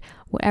you, and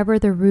whatever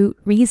the root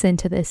reason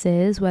to this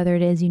is, whether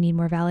it is you need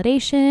more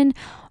validation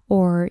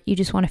or you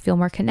just want to feel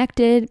more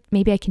connected,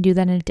 maybe I can do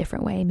that in a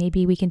different way.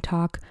 Maybe we can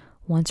talk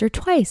once or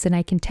twice and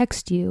I can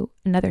text you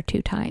another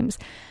 2 times.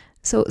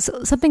 So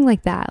something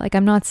like that. Like,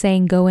 I'm not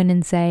saying go in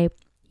and say,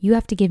 you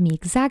have to give me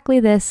exactly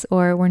this,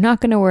 or we're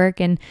not going to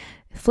work, and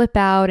flip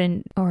out,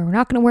 or we're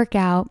not going to work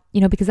out,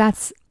 because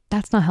that's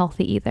not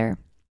healthy either.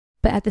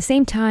 But at the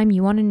same time,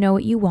 you want to know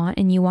what you want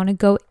and you want to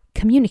go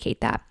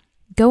communicate that.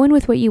 Go in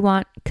with what you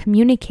want,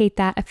 communicate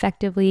that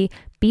effectively,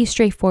 be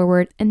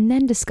straightforward, and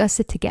then discuss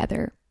it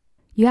together.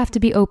 You have to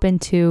be open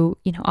to,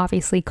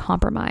 obviously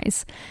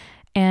compromise.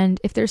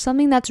 And if there's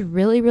something that's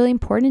really, really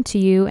important to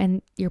you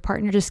and your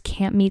partner just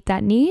can't meet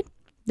that need,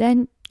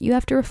 then you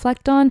have to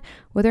reflect on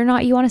whether or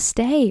not you want to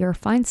stay or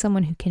find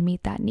someone who can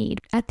meet that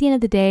need. At the end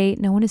of the day,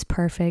 no one is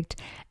perfect,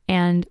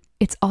 and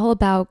it's all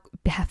about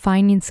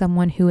finding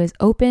someone who is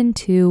open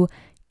to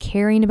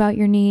caring about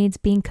your needs,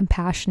 being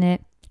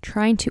compassionate,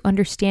 trying to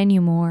understand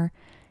you more,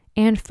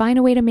 and find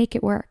a way to make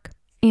it work.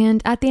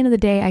 And at the end of the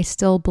day, I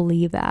still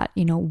believe that,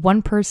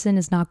 one person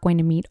is not going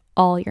to meet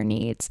all your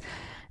needs.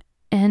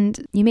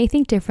 And you may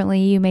think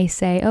differently. You may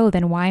say, oh,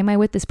 then why am I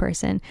with this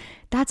person?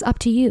 That's up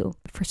to you.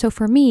 So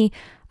for me,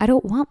 I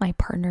don't want my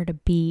partner to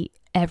be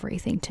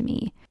everything to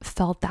me.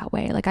 Felt that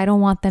way. Like, I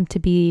don't want them to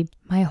be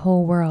my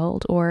whole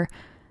world, or,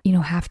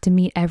 have to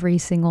meet every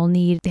single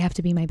need. They have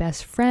to be my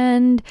best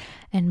friend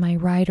and my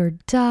ride or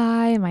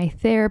die, my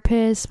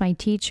therapist, my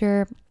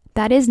teacher.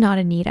 That is not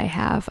a need I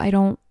have. I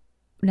don't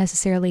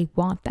necessarily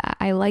want that.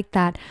 I like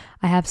that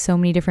I have so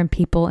many different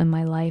people in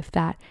my life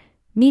that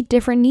meet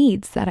different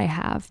needs that I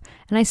have.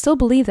 And I still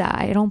believe that.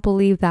 I don't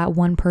believe that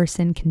one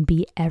person can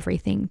be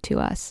everything to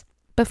us.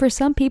 But for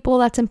some people,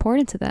 that's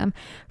important to them.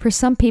 For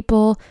some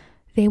people,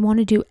 they want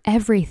to do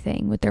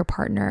everything with their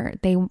partner.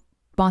 They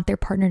want their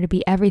partner to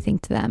be everything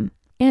to them.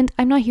 And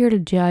I'm not here to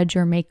judge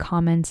or make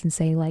comments and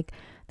say like,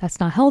 that's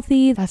not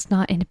healthy, that's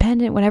not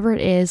independent, whatever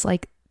it is,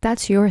 like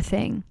that's your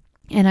thing.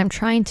 And I'm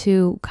trying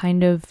to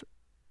kind of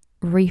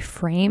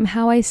reframe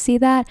how I see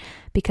that,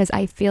 because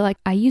I feel like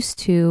I used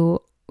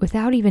to,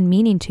 without even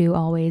meaning to,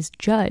 always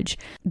judge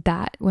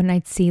that when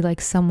I'd see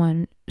like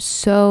someone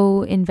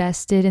so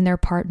invested in their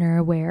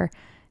partner where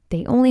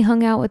they only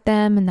hung out with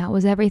them and that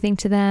was everything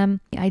to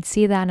them. I'd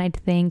see that and I'd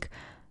think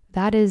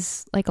that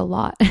is like a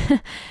lot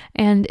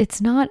and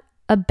it's not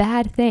a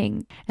bad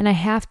thing. And I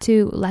have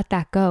to let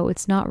that go.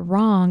 It's not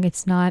wrong.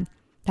 It's not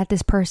that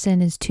this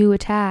person is too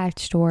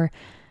attached or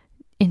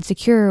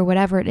insecure or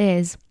whatever it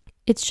is.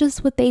 It's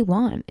just what they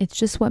want. It's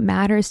just what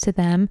matters to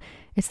them.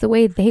 It's the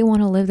way they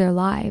want to live their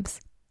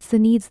lives. It's the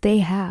needs they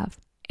have.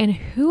 And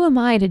who am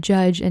I to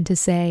judge and to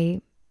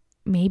say,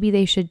 maybe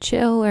they should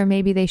chill or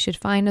maybe they should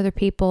find other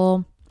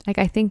people? Like,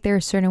 I think there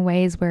are certain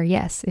ways where,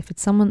 yes, if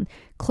it's someone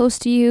close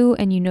to you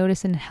and you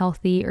notice an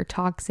unhealthy or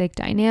toxic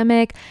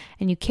dynamic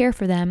and you care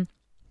for them,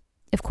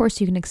 of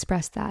course you can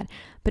express that.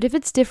 But if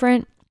it's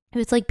different, if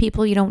it's like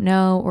people you don't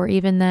know, or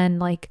even then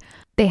like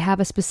they have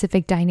a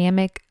specific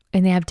dynamic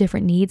and they have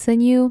different needs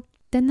than you,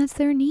 then that's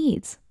their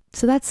needs.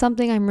 So that's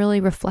something I'm really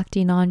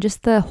reflecting on,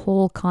 just the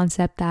whole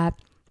concept that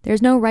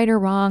there's no right or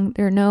wrong.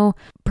 There are no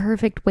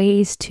perfect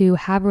ways to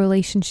have a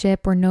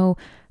relationship or no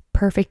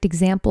perfect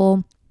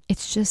example.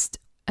 It's just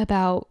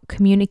about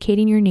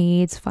communicating your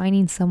needs,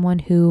 finding someone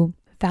who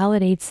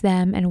validates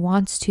them and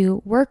wants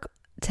to work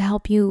to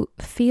help you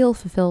feel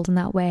fulfilled in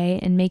that way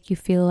and make you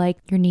feel like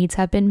your needs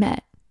have been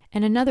met.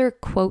 And another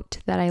quote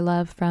that I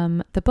love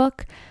from the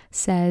book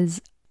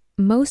says,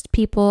 "Most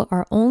people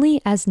are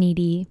only as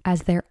needy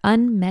as their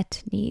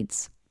unmet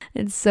needs."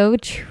 It's so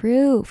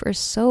true. For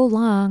so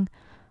long,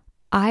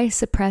 I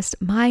suppressed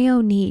my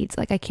own needs.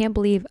 Like, I can't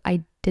believe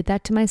I did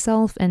that to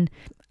myself, and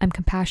I'm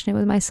compassionate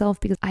with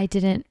myself because I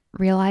didn't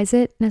realize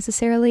it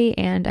necessarily.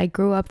 And I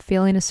grew up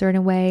feeling a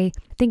certain way,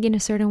 thinking a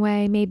certain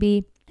way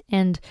maybe.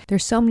 And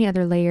there's so many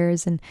other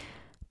layers and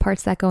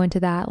parts that go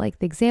into that, like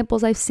the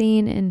examples I've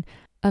seen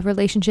of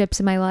relationships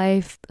in my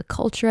life, the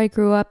culture I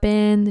grew up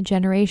in, the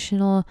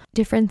generational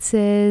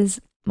differences,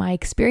 my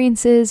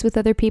experiences with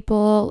other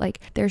people.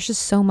 Like, there's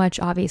just so much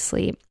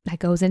obviously that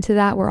goes into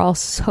that. We're all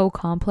so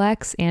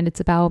complex, and it's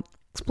about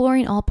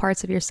exploring all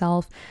parts of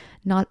yourself.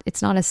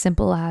 It's not as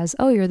simple as,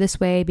 oh, you're this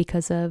way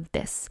because of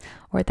this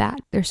or that.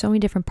 There's so many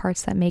different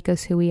parts that make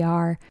us who we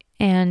are.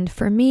 And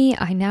for me,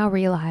 I now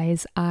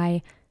realize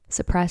I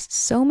suppressed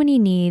so many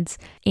needs,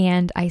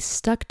 and I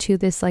stuck to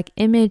this like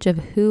image of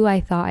who I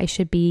thought I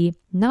should be,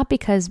 not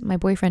because my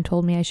boyfriend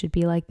told me I should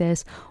be like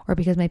this or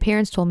because my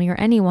parents told me or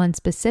anyone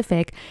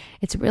specific.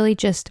 It's really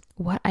just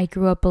what I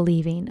grew up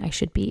believing I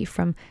should be,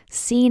 from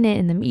seeing it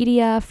in the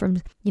media, from,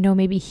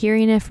 maybe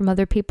hearing it from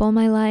other people in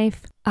my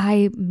life.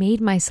 I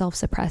made myself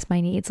suppress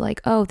my needs,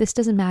 like, oh, this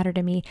doesn't matter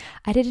to me.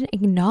 I didn't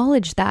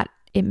acknowledge that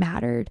it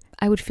mattered.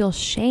 I would feel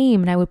shame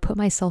and I would put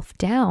myself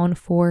down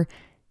for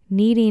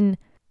needing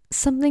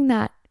something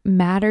that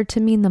mattered to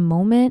me in the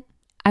moment.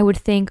 I would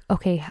think,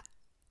 okay,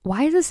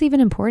 why is this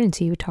even important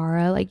to you,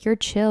 Tara? Like, you're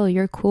chill,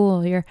 you're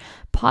cool, you're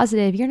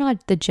positive, you're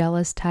not the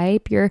jealous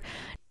type, you're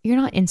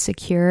not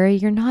insecure,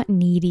 you're not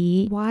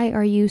needy. Why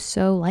are you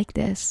so like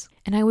this?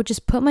 And I would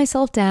just put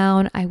myself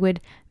down. I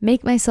would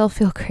make myself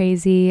feel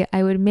crazy.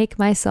 I would make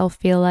myself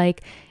feel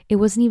like it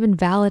wasn't even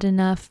valid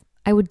enough.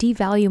 I would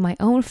devalue my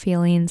own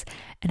feelings,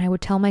 and I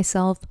would tell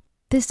myself,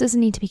 this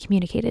doesn't need to be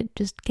communicated.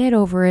 Just get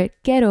over it,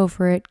 get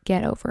over it,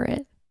 get over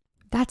it.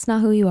 That's not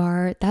who you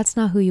are. That's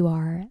not who you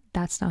are.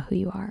 That's not who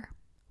you are.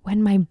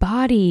 When my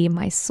body,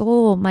 my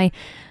soul, my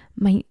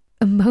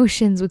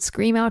emotions would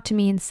scream out to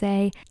me and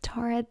say,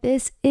 Tara,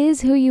 this is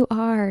who you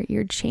are.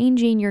 You're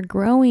changing, you're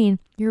growing,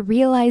 you're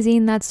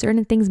realizing that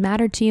certain things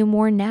matter to you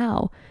more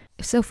now.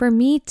 So for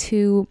me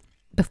to,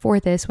 before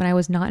this, when I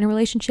was not in a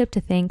relationship,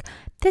 to think,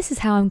 this is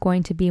how I'm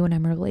going to be when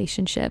I'm in a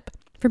relationship.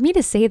 For me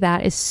to say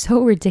that is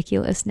so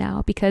ridiculous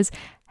now, because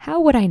how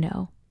would I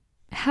know?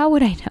 How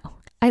would I know?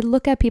 I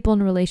look at people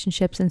in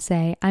relationships and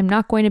say, I'm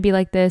not going to be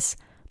like this,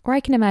 or I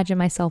can imagine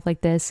myself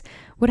like this.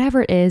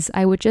 Whatever it is,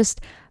 I would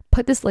just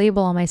put this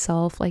label on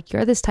myself, like,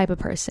 you're this type of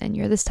person,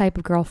 you're this type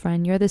of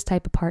girlfriend, you're this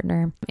type of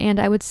partner. And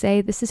I would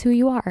say, this is who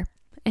you are.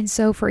 And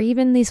so for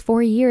even these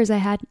 4 years, I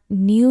had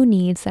new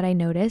needs that I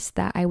noticed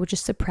that I would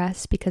just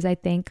suppress because I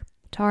think,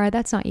 Tara,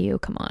 that's not you.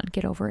 Come on,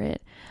 get over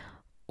it.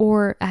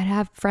 Or I'd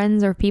have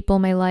friends or people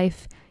in my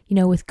life,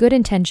 with good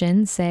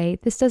intentions say,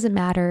 this doesn't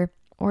matter,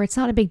 or it's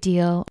not a big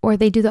deal, or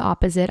they do the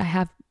opposite. I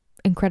have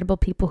incredible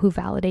people who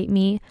validate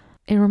me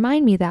and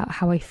remind me that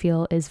how I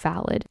feel is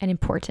valid and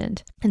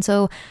important. And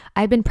so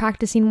I've been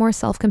practicing more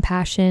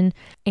self-compassion,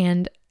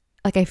 and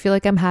I feel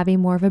like I'm having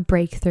more of a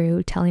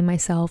breakthrough, telling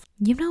myself,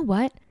 you know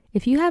what?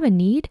 If you have a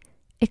need,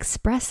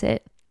 express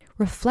it,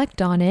 reflect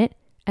on it,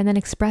 and then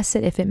express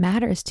it if it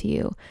matters to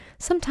you.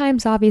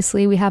 Sometimes,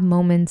 obviously, we have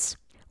moments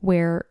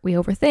where we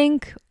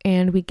overthink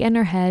and we get in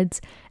our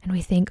heads and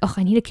we think, oh,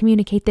 I need to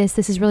communicate this.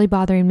 This is really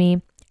bothering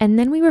me. And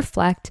then we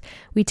reflect,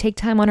 we take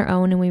time on our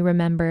own, and we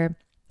remember,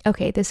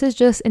 okay, this is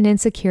just an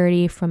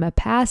insecurity from a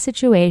past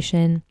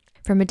situation.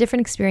 from a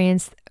different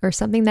experience or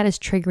something that is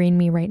triggering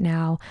me right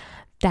now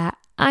that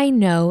I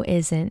know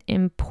isn't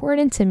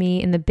important to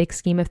me in the big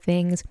scheme of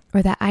things,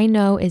 or that I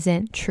know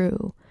isn't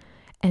true.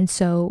 And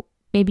so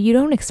maybe you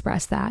don't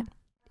express that.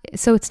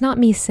 So it's not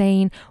me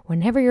saying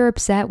whenever you're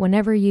upset,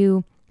 whenever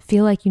you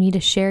feel like you need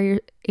to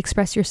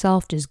express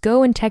yourself, just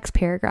go and text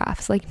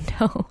paragraphs. Like,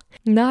 no,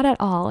 not at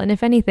all. And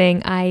if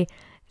anything, I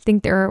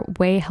think there are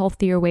way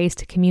healthier ways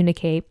to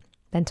communicate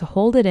than to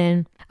hold it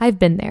in. I've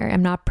been there.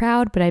 I'm not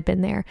proud, but I've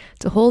been there.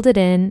 To hold it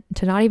in,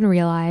 to not even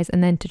realize,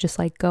 and then to just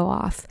like go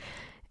off.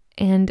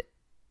 And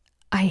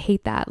I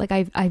hate that. Like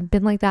I've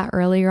been like that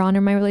earlier on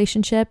in my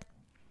relationship.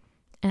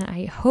 And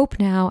I hope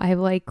now I've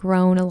like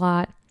grown a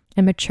lot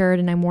and matured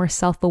and I'm more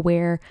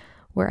self-aware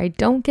where I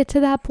don't get to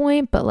that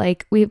point, but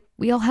like we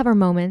all have our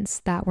moments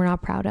that we're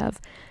not proud of.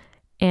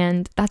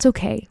 And that's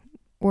okay.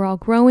 We're all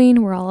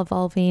growing, we're all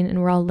evolving, and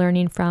we're all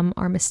learning from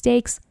our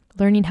mistakes,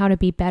 learning how to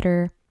be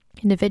better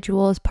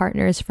individuals,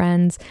 partners,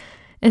 friends.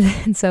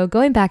 And so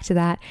going back to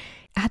that,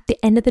 at the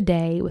end of the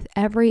day, with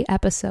every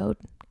episode,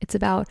 it's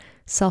about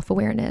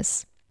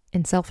self-awareness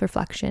and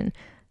self-reflection.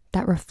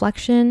 That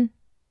reflection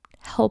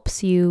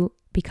helps you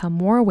become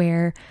more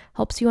aware,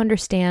 helps you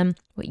understand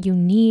what you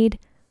need,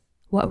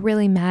 what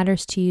really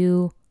matters to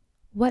you,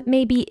 what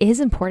maybe is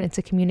important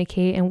to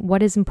communicate, and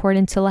what is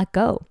important to let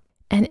go.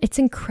 And it's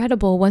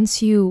incredible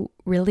once you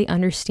really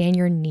understand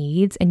your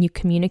needs and you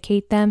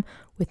communicate them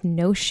with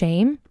no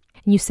shame.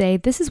 And you say,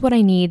 this is what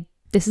I need.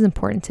 This is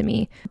important to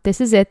me. This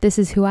is it. This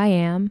is who I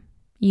am.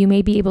 You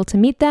may be able to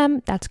meet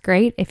them. That's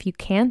great. If you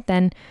can't,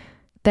 then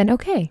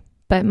okay.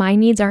 But my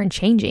needs aren't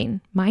changing.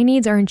 My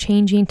needs aren't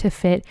changing to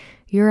fit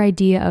your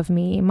idea of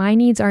me. My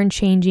needs aren't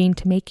changing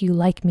to make you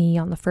like me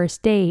on the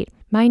first date.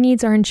 My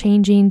needs aren't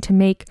changing to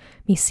make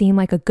me seem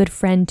like a good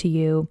friend to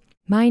you.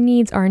 My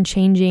needs aren't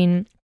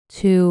changing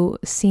to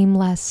seem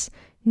less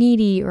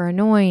needy or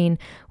annoying,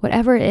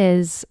 whatever it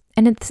is.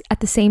 And it's, at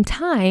the same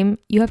time,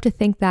 you have to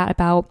think that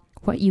about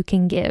what you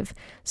can give.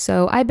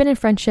 So I've been in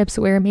friendships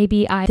where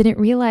maybe I didn't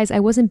realize I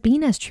wasn't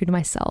being as true to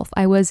myself.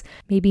 I was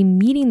maybe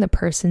meeting the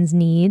person's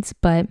needs,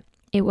 but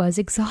it was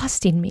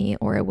exhausting me,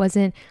 or it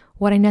wasn't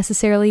what I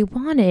necessarily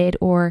wanted,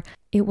 or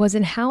it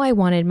wasn't how I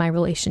wanted my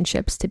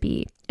relationships to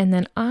be. And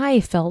then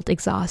I felt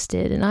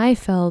exhausted and I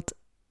felt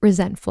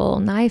resentful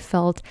and I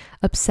felt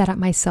upset at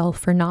myself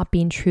for not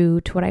being true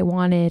to what I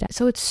wanted.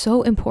 So it's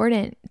so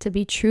important to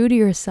be true to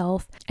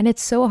yourself. And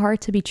it's so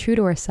hard to be true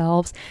to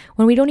ourselves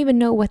when we don't even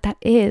know what that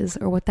is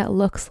or what that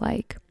looks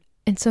like.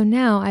 And so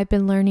now I've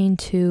been learning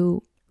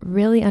to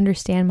really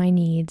understand my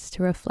needs,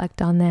 to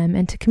reflect on them,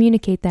 and to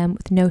communicate them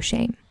with no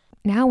shame.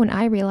 Now, when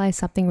I realize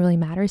something really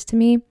matters to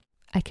me,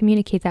 I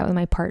communicate that with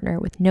my partner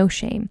with no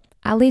shame.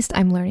 At least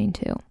I'm learning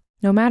to.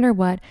 No matter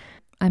what,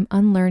 I'm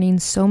unlearning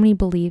so many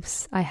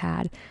beliefs I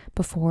had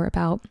before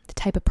about the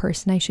type of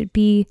person I should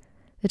be,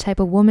 the type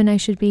of woman I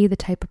should be, the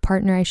type of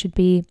partner I should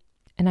be,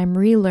 and I'm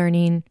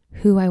relearning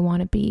who I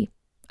want to be.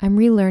 I'm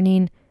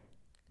relearning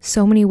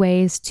so many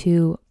ways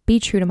to be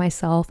true to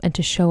myself and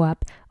to show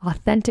up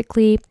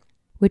authentically,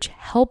 which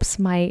helps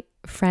my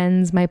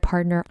friends, my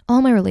partner,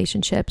 all my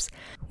relationships.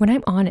 When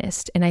I'm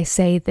honest and I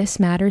say this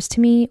matters to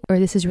me or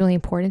this is really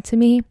important to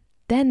me,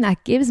 then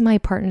that gives my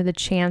partner the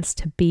chance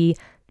to be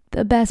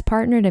the best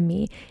partner to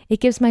me.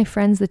 It gives my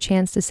friends the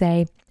chance to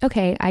say,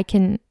 okay, I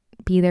can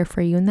be there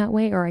for you in that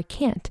way, or I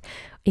can't.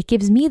 It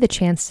gives me the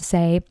chance to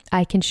say,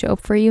 I can show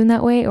up for you in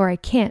that way, or I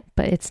can't,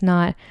 but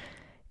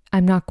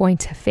I'm not going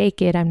to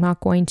fake it. I'm not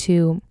going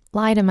to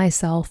lie to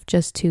myself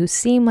just to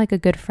seem like a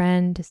good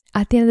friend.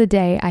 At the end of the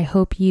day, I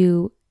hope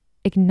you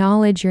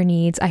acknowledge your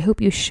needs. I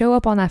hope you show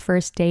up on that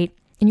first date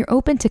and you're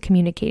open to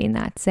communicating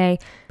that. Say,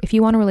 if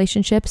you want a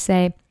relationship,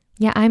 say,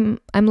 yeah, I'm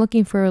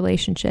looking for a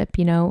relationship,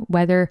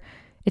 whether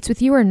it's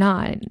with you or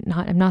not.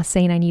 I'm not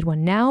saying I need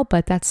one now,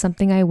 but that's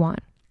something I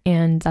want.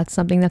 And that's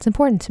something that's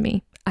important to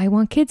me. I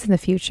want kids in the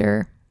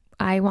future.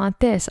 I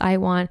want this. I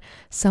want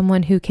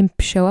someone who can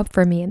show up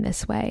for me in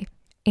this way.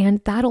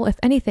 And if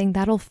anything,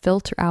 that'll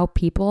filter out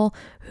people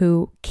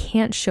who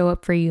can't show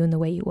up for you in the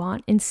way you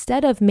want,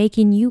 instead of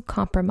making you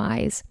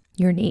compromise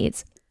your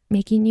needs,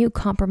 making you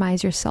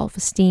compromise your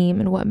self-esteem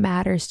and what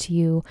matters to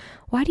you.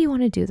 Why do you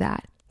want to do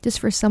that? Just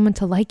for someone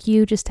to like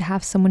you, just to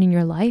have someone in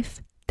your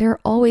life? There are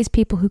always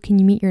people who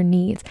can meet your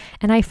needs.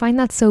 And I find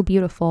that so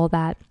beautiful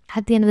that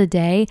at the end of the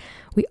day,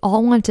 we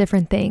all want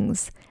different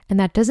things. And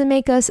that doesn't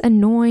make us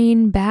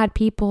annoying, bad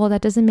people.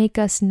 That doesn't make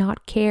us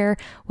not care.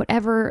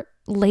 Whatever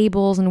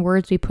labels and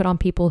words we put on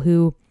people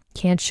who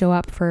can't show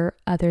up for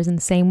others in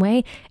the same way,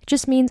 it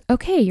just means,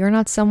 okay, you're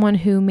not someone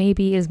who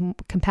maybe is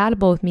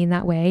compatible with me in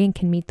that way and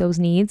can meet those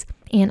needs.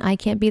 And I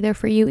can't be there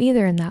for you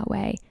either in that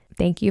way.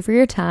 Thank you for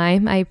your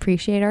time. I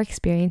appreciate our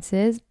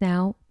experiences.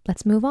 Now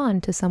let's move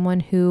on to someone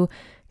who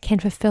can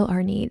fulfill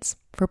our needs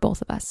for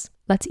both of us.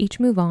 Let's each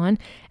move on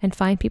and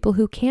find people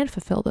who can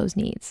fulfill those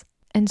needs.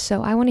 And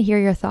so I want to hear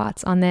your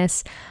thoughts on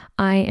this.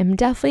 I am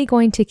definitely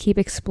going to keep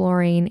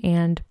exploring,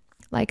 and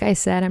like I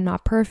said, I'm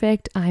not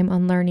perfect. I'm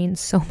unlearning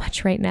so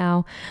much right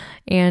now,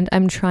 and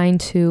I'm trying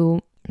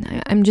to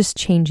I'm just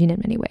changing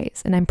in many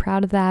ways. And I'm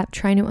proud of that,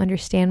 trying to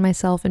understand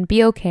myself and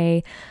be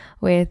okay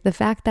with the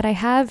fact that I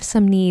have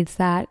some needs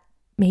that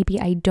maybe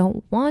I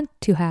don't want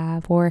to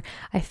have, or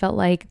I felt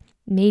like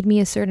made me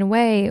a certain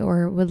way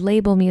or would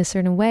label me a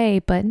certain way.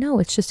 But no,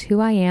 it's just who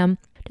I am.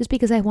 Just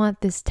because I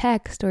want this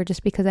text or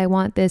just because I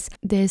want this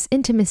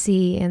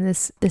intimacy and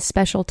this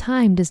special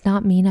time does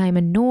not mean I'm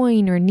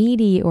annoying or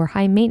needy or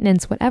high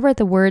maintenance, whatever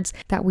the words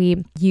that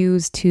we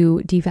use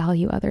to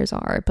devalue others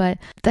are. But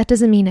that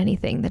doesn't mean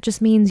anything. That just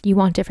means you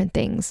want different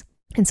things.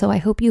 And so I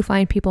hope you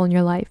find people in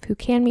your life who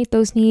can meet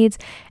those needs.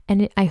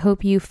 And I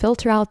hope you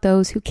filter out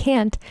those who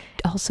can't.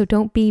 Also,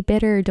 don't be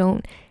bitter.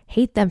 Don't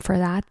hate them for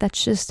that.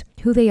 That's just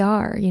who they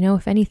are.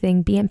 If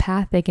anything, be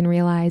empathic and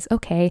realize,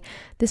 okay,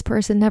 this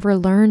person never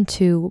learned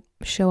to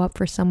show up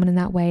for someone in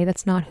that way.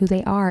 That's not who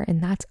they are.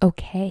 And that's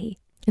okay.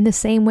 In the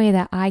same way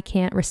that I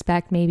can't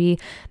respect maybe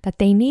that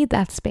they need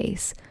that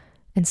space.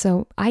 And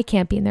so I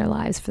can't be in their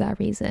lives for that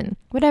reason.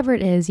 Whatever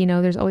it is,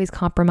 there's always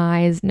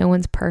compromise. No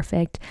one's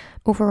perfect.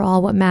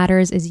 Overall, what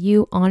matters is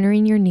you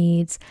honoring your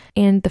needs.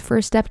 And the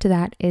first step to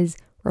that is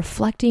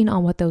reflecting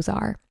on what those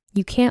are.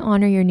 You can't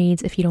honor your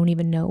needs if you don't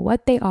even know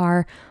what they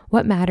are,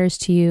 what matters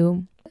to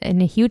you. And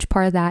a huge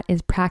part of that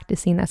is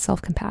practicing that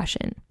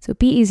self-compassion. So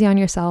be easy on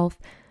yourself.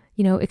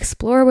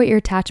 Explore what your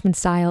attachment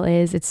style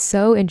is. It's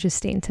so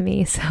interesting to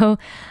me. So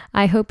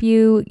I hope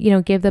you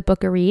give the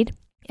book a read.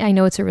 I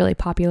know it's a really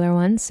popular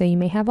one, so you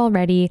may have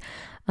already.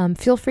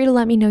 Feel free to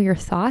let me know your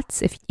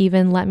thoughts. If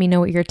even let me know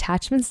what your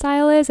attachment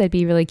style is, I'd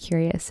be really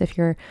curious. If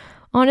you're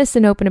honest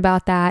and open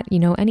about that,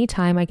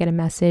 anytime I get a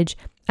message,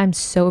 I'm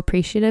so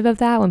appreciative of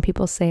that when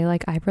people say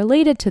like, I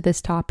related to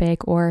this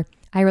topic or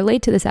I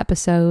relate to this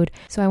episode.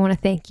 So I want to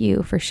thank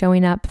you for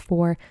showing up,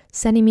 for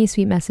sending me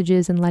sweet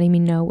messages and letting me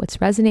know what's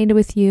resonated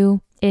with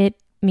you. It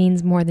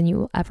means more than you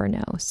will ever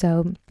know.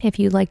 So if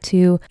you'd like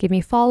to give me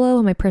a follow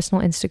on my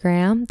personal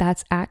Instagram,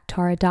 that's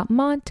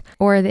 @tara.mont,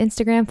 or the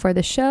Instagram for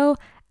the show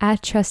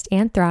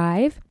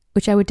 @trustandthrive,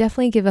 which I would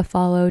definitely give a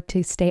follow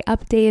to stay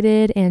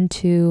updated and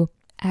to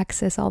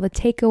access all the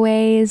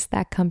takeaways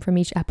that come from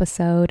each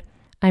episode.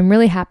 I'm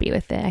really happy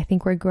with it. I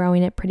think we're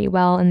growing it pretty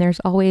well, and there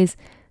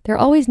are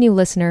always new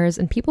listeners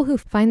and people who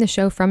find the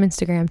show from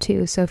Instagram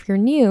too. So if you're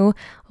new,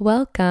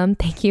 welcome.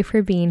 Thank you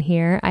for being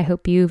here. I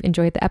hope you've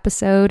enjoyed the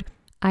episode.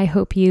 I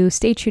hope you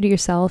stay true to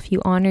yourself, you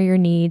honor your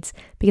needs,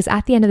 because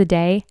at the end of the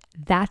day,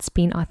 that's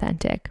being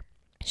authentic.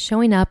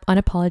 Showing up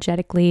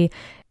unapologetically,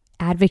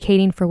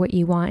 advocating for what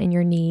you want and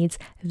your needs,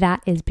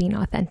 that is being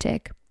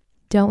authentic.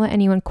 Don't let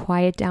anyone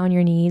quiet down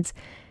your needs.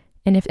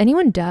 And if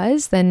anyone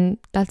does, then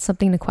that's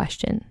something to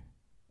question,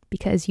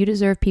 because you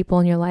deserve people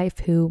in your life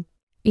who,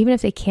 even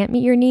if they can't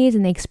meet your needs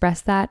and they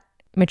express that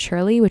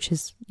maturely, which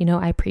is,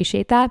 I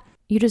appreciate that,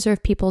 you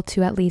deserve people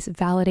to at least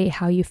validate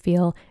how you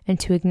feel and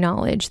to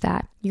acknowledge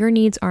that your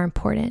needs are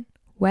important.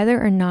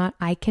 Whether or not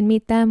I can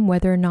meet them,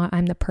 whether or not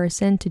I'm the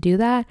person to do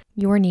that,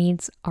 your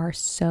needs are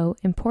so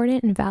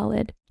important and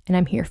valid, and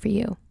I'm here for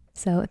you.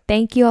 So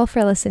thank you all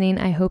for listening.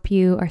 I hope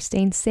you are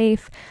staying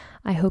safe.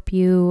 I hope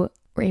you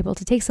were able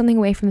to take something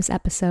away from this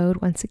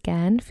episode. Once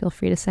again, feel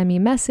free to send me a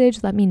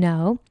message, let me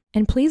know.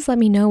 And please let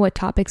me know what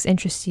topics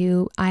interest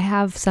you. I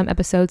have some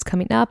episodes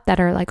coming up that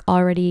are like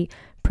already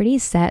pretty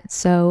set.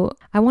 So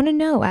I want to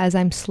know, as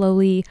I'm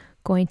slowly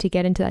going to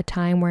get into that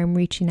time where I'm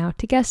reaching out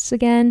to guests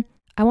again,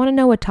 I want to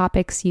know what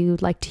topics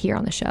you'd like to hear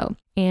on the show.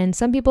 And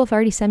some people have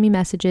already sent me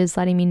messages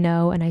letting me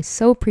know, and I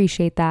so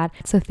appreciate that.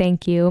 So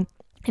thank you.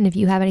 And if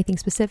you have anything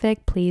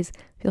specific, please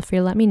feel free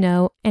to let me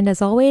know. And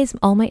as always,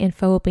 all my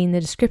info will be in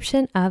the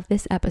description of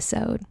this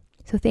episode.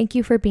 So thank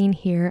you for being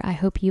here. I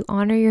hope you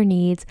honor your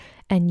needs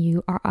and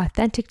you are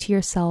authentic to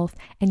yourself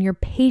and you're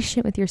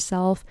patient with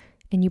yourself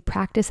and you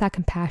practice that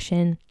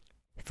compassion.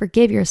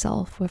 Forgive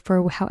yourself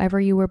for however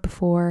you were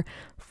before,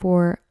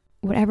 for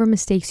whatever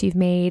mistakes you've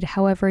made,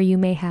 however you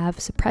may have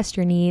suppressed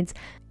your needs.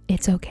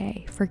 It's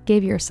okay.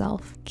 Forgive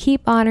yourself.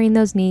 Keep honoring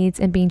those needs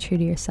and being true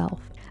to yourself.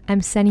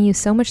 I'm sending you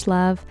so much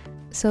love.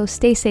 So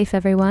stay safe,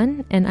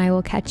 everyone, and I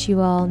will catch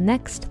you all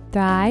next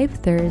Thrive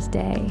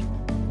Thursday.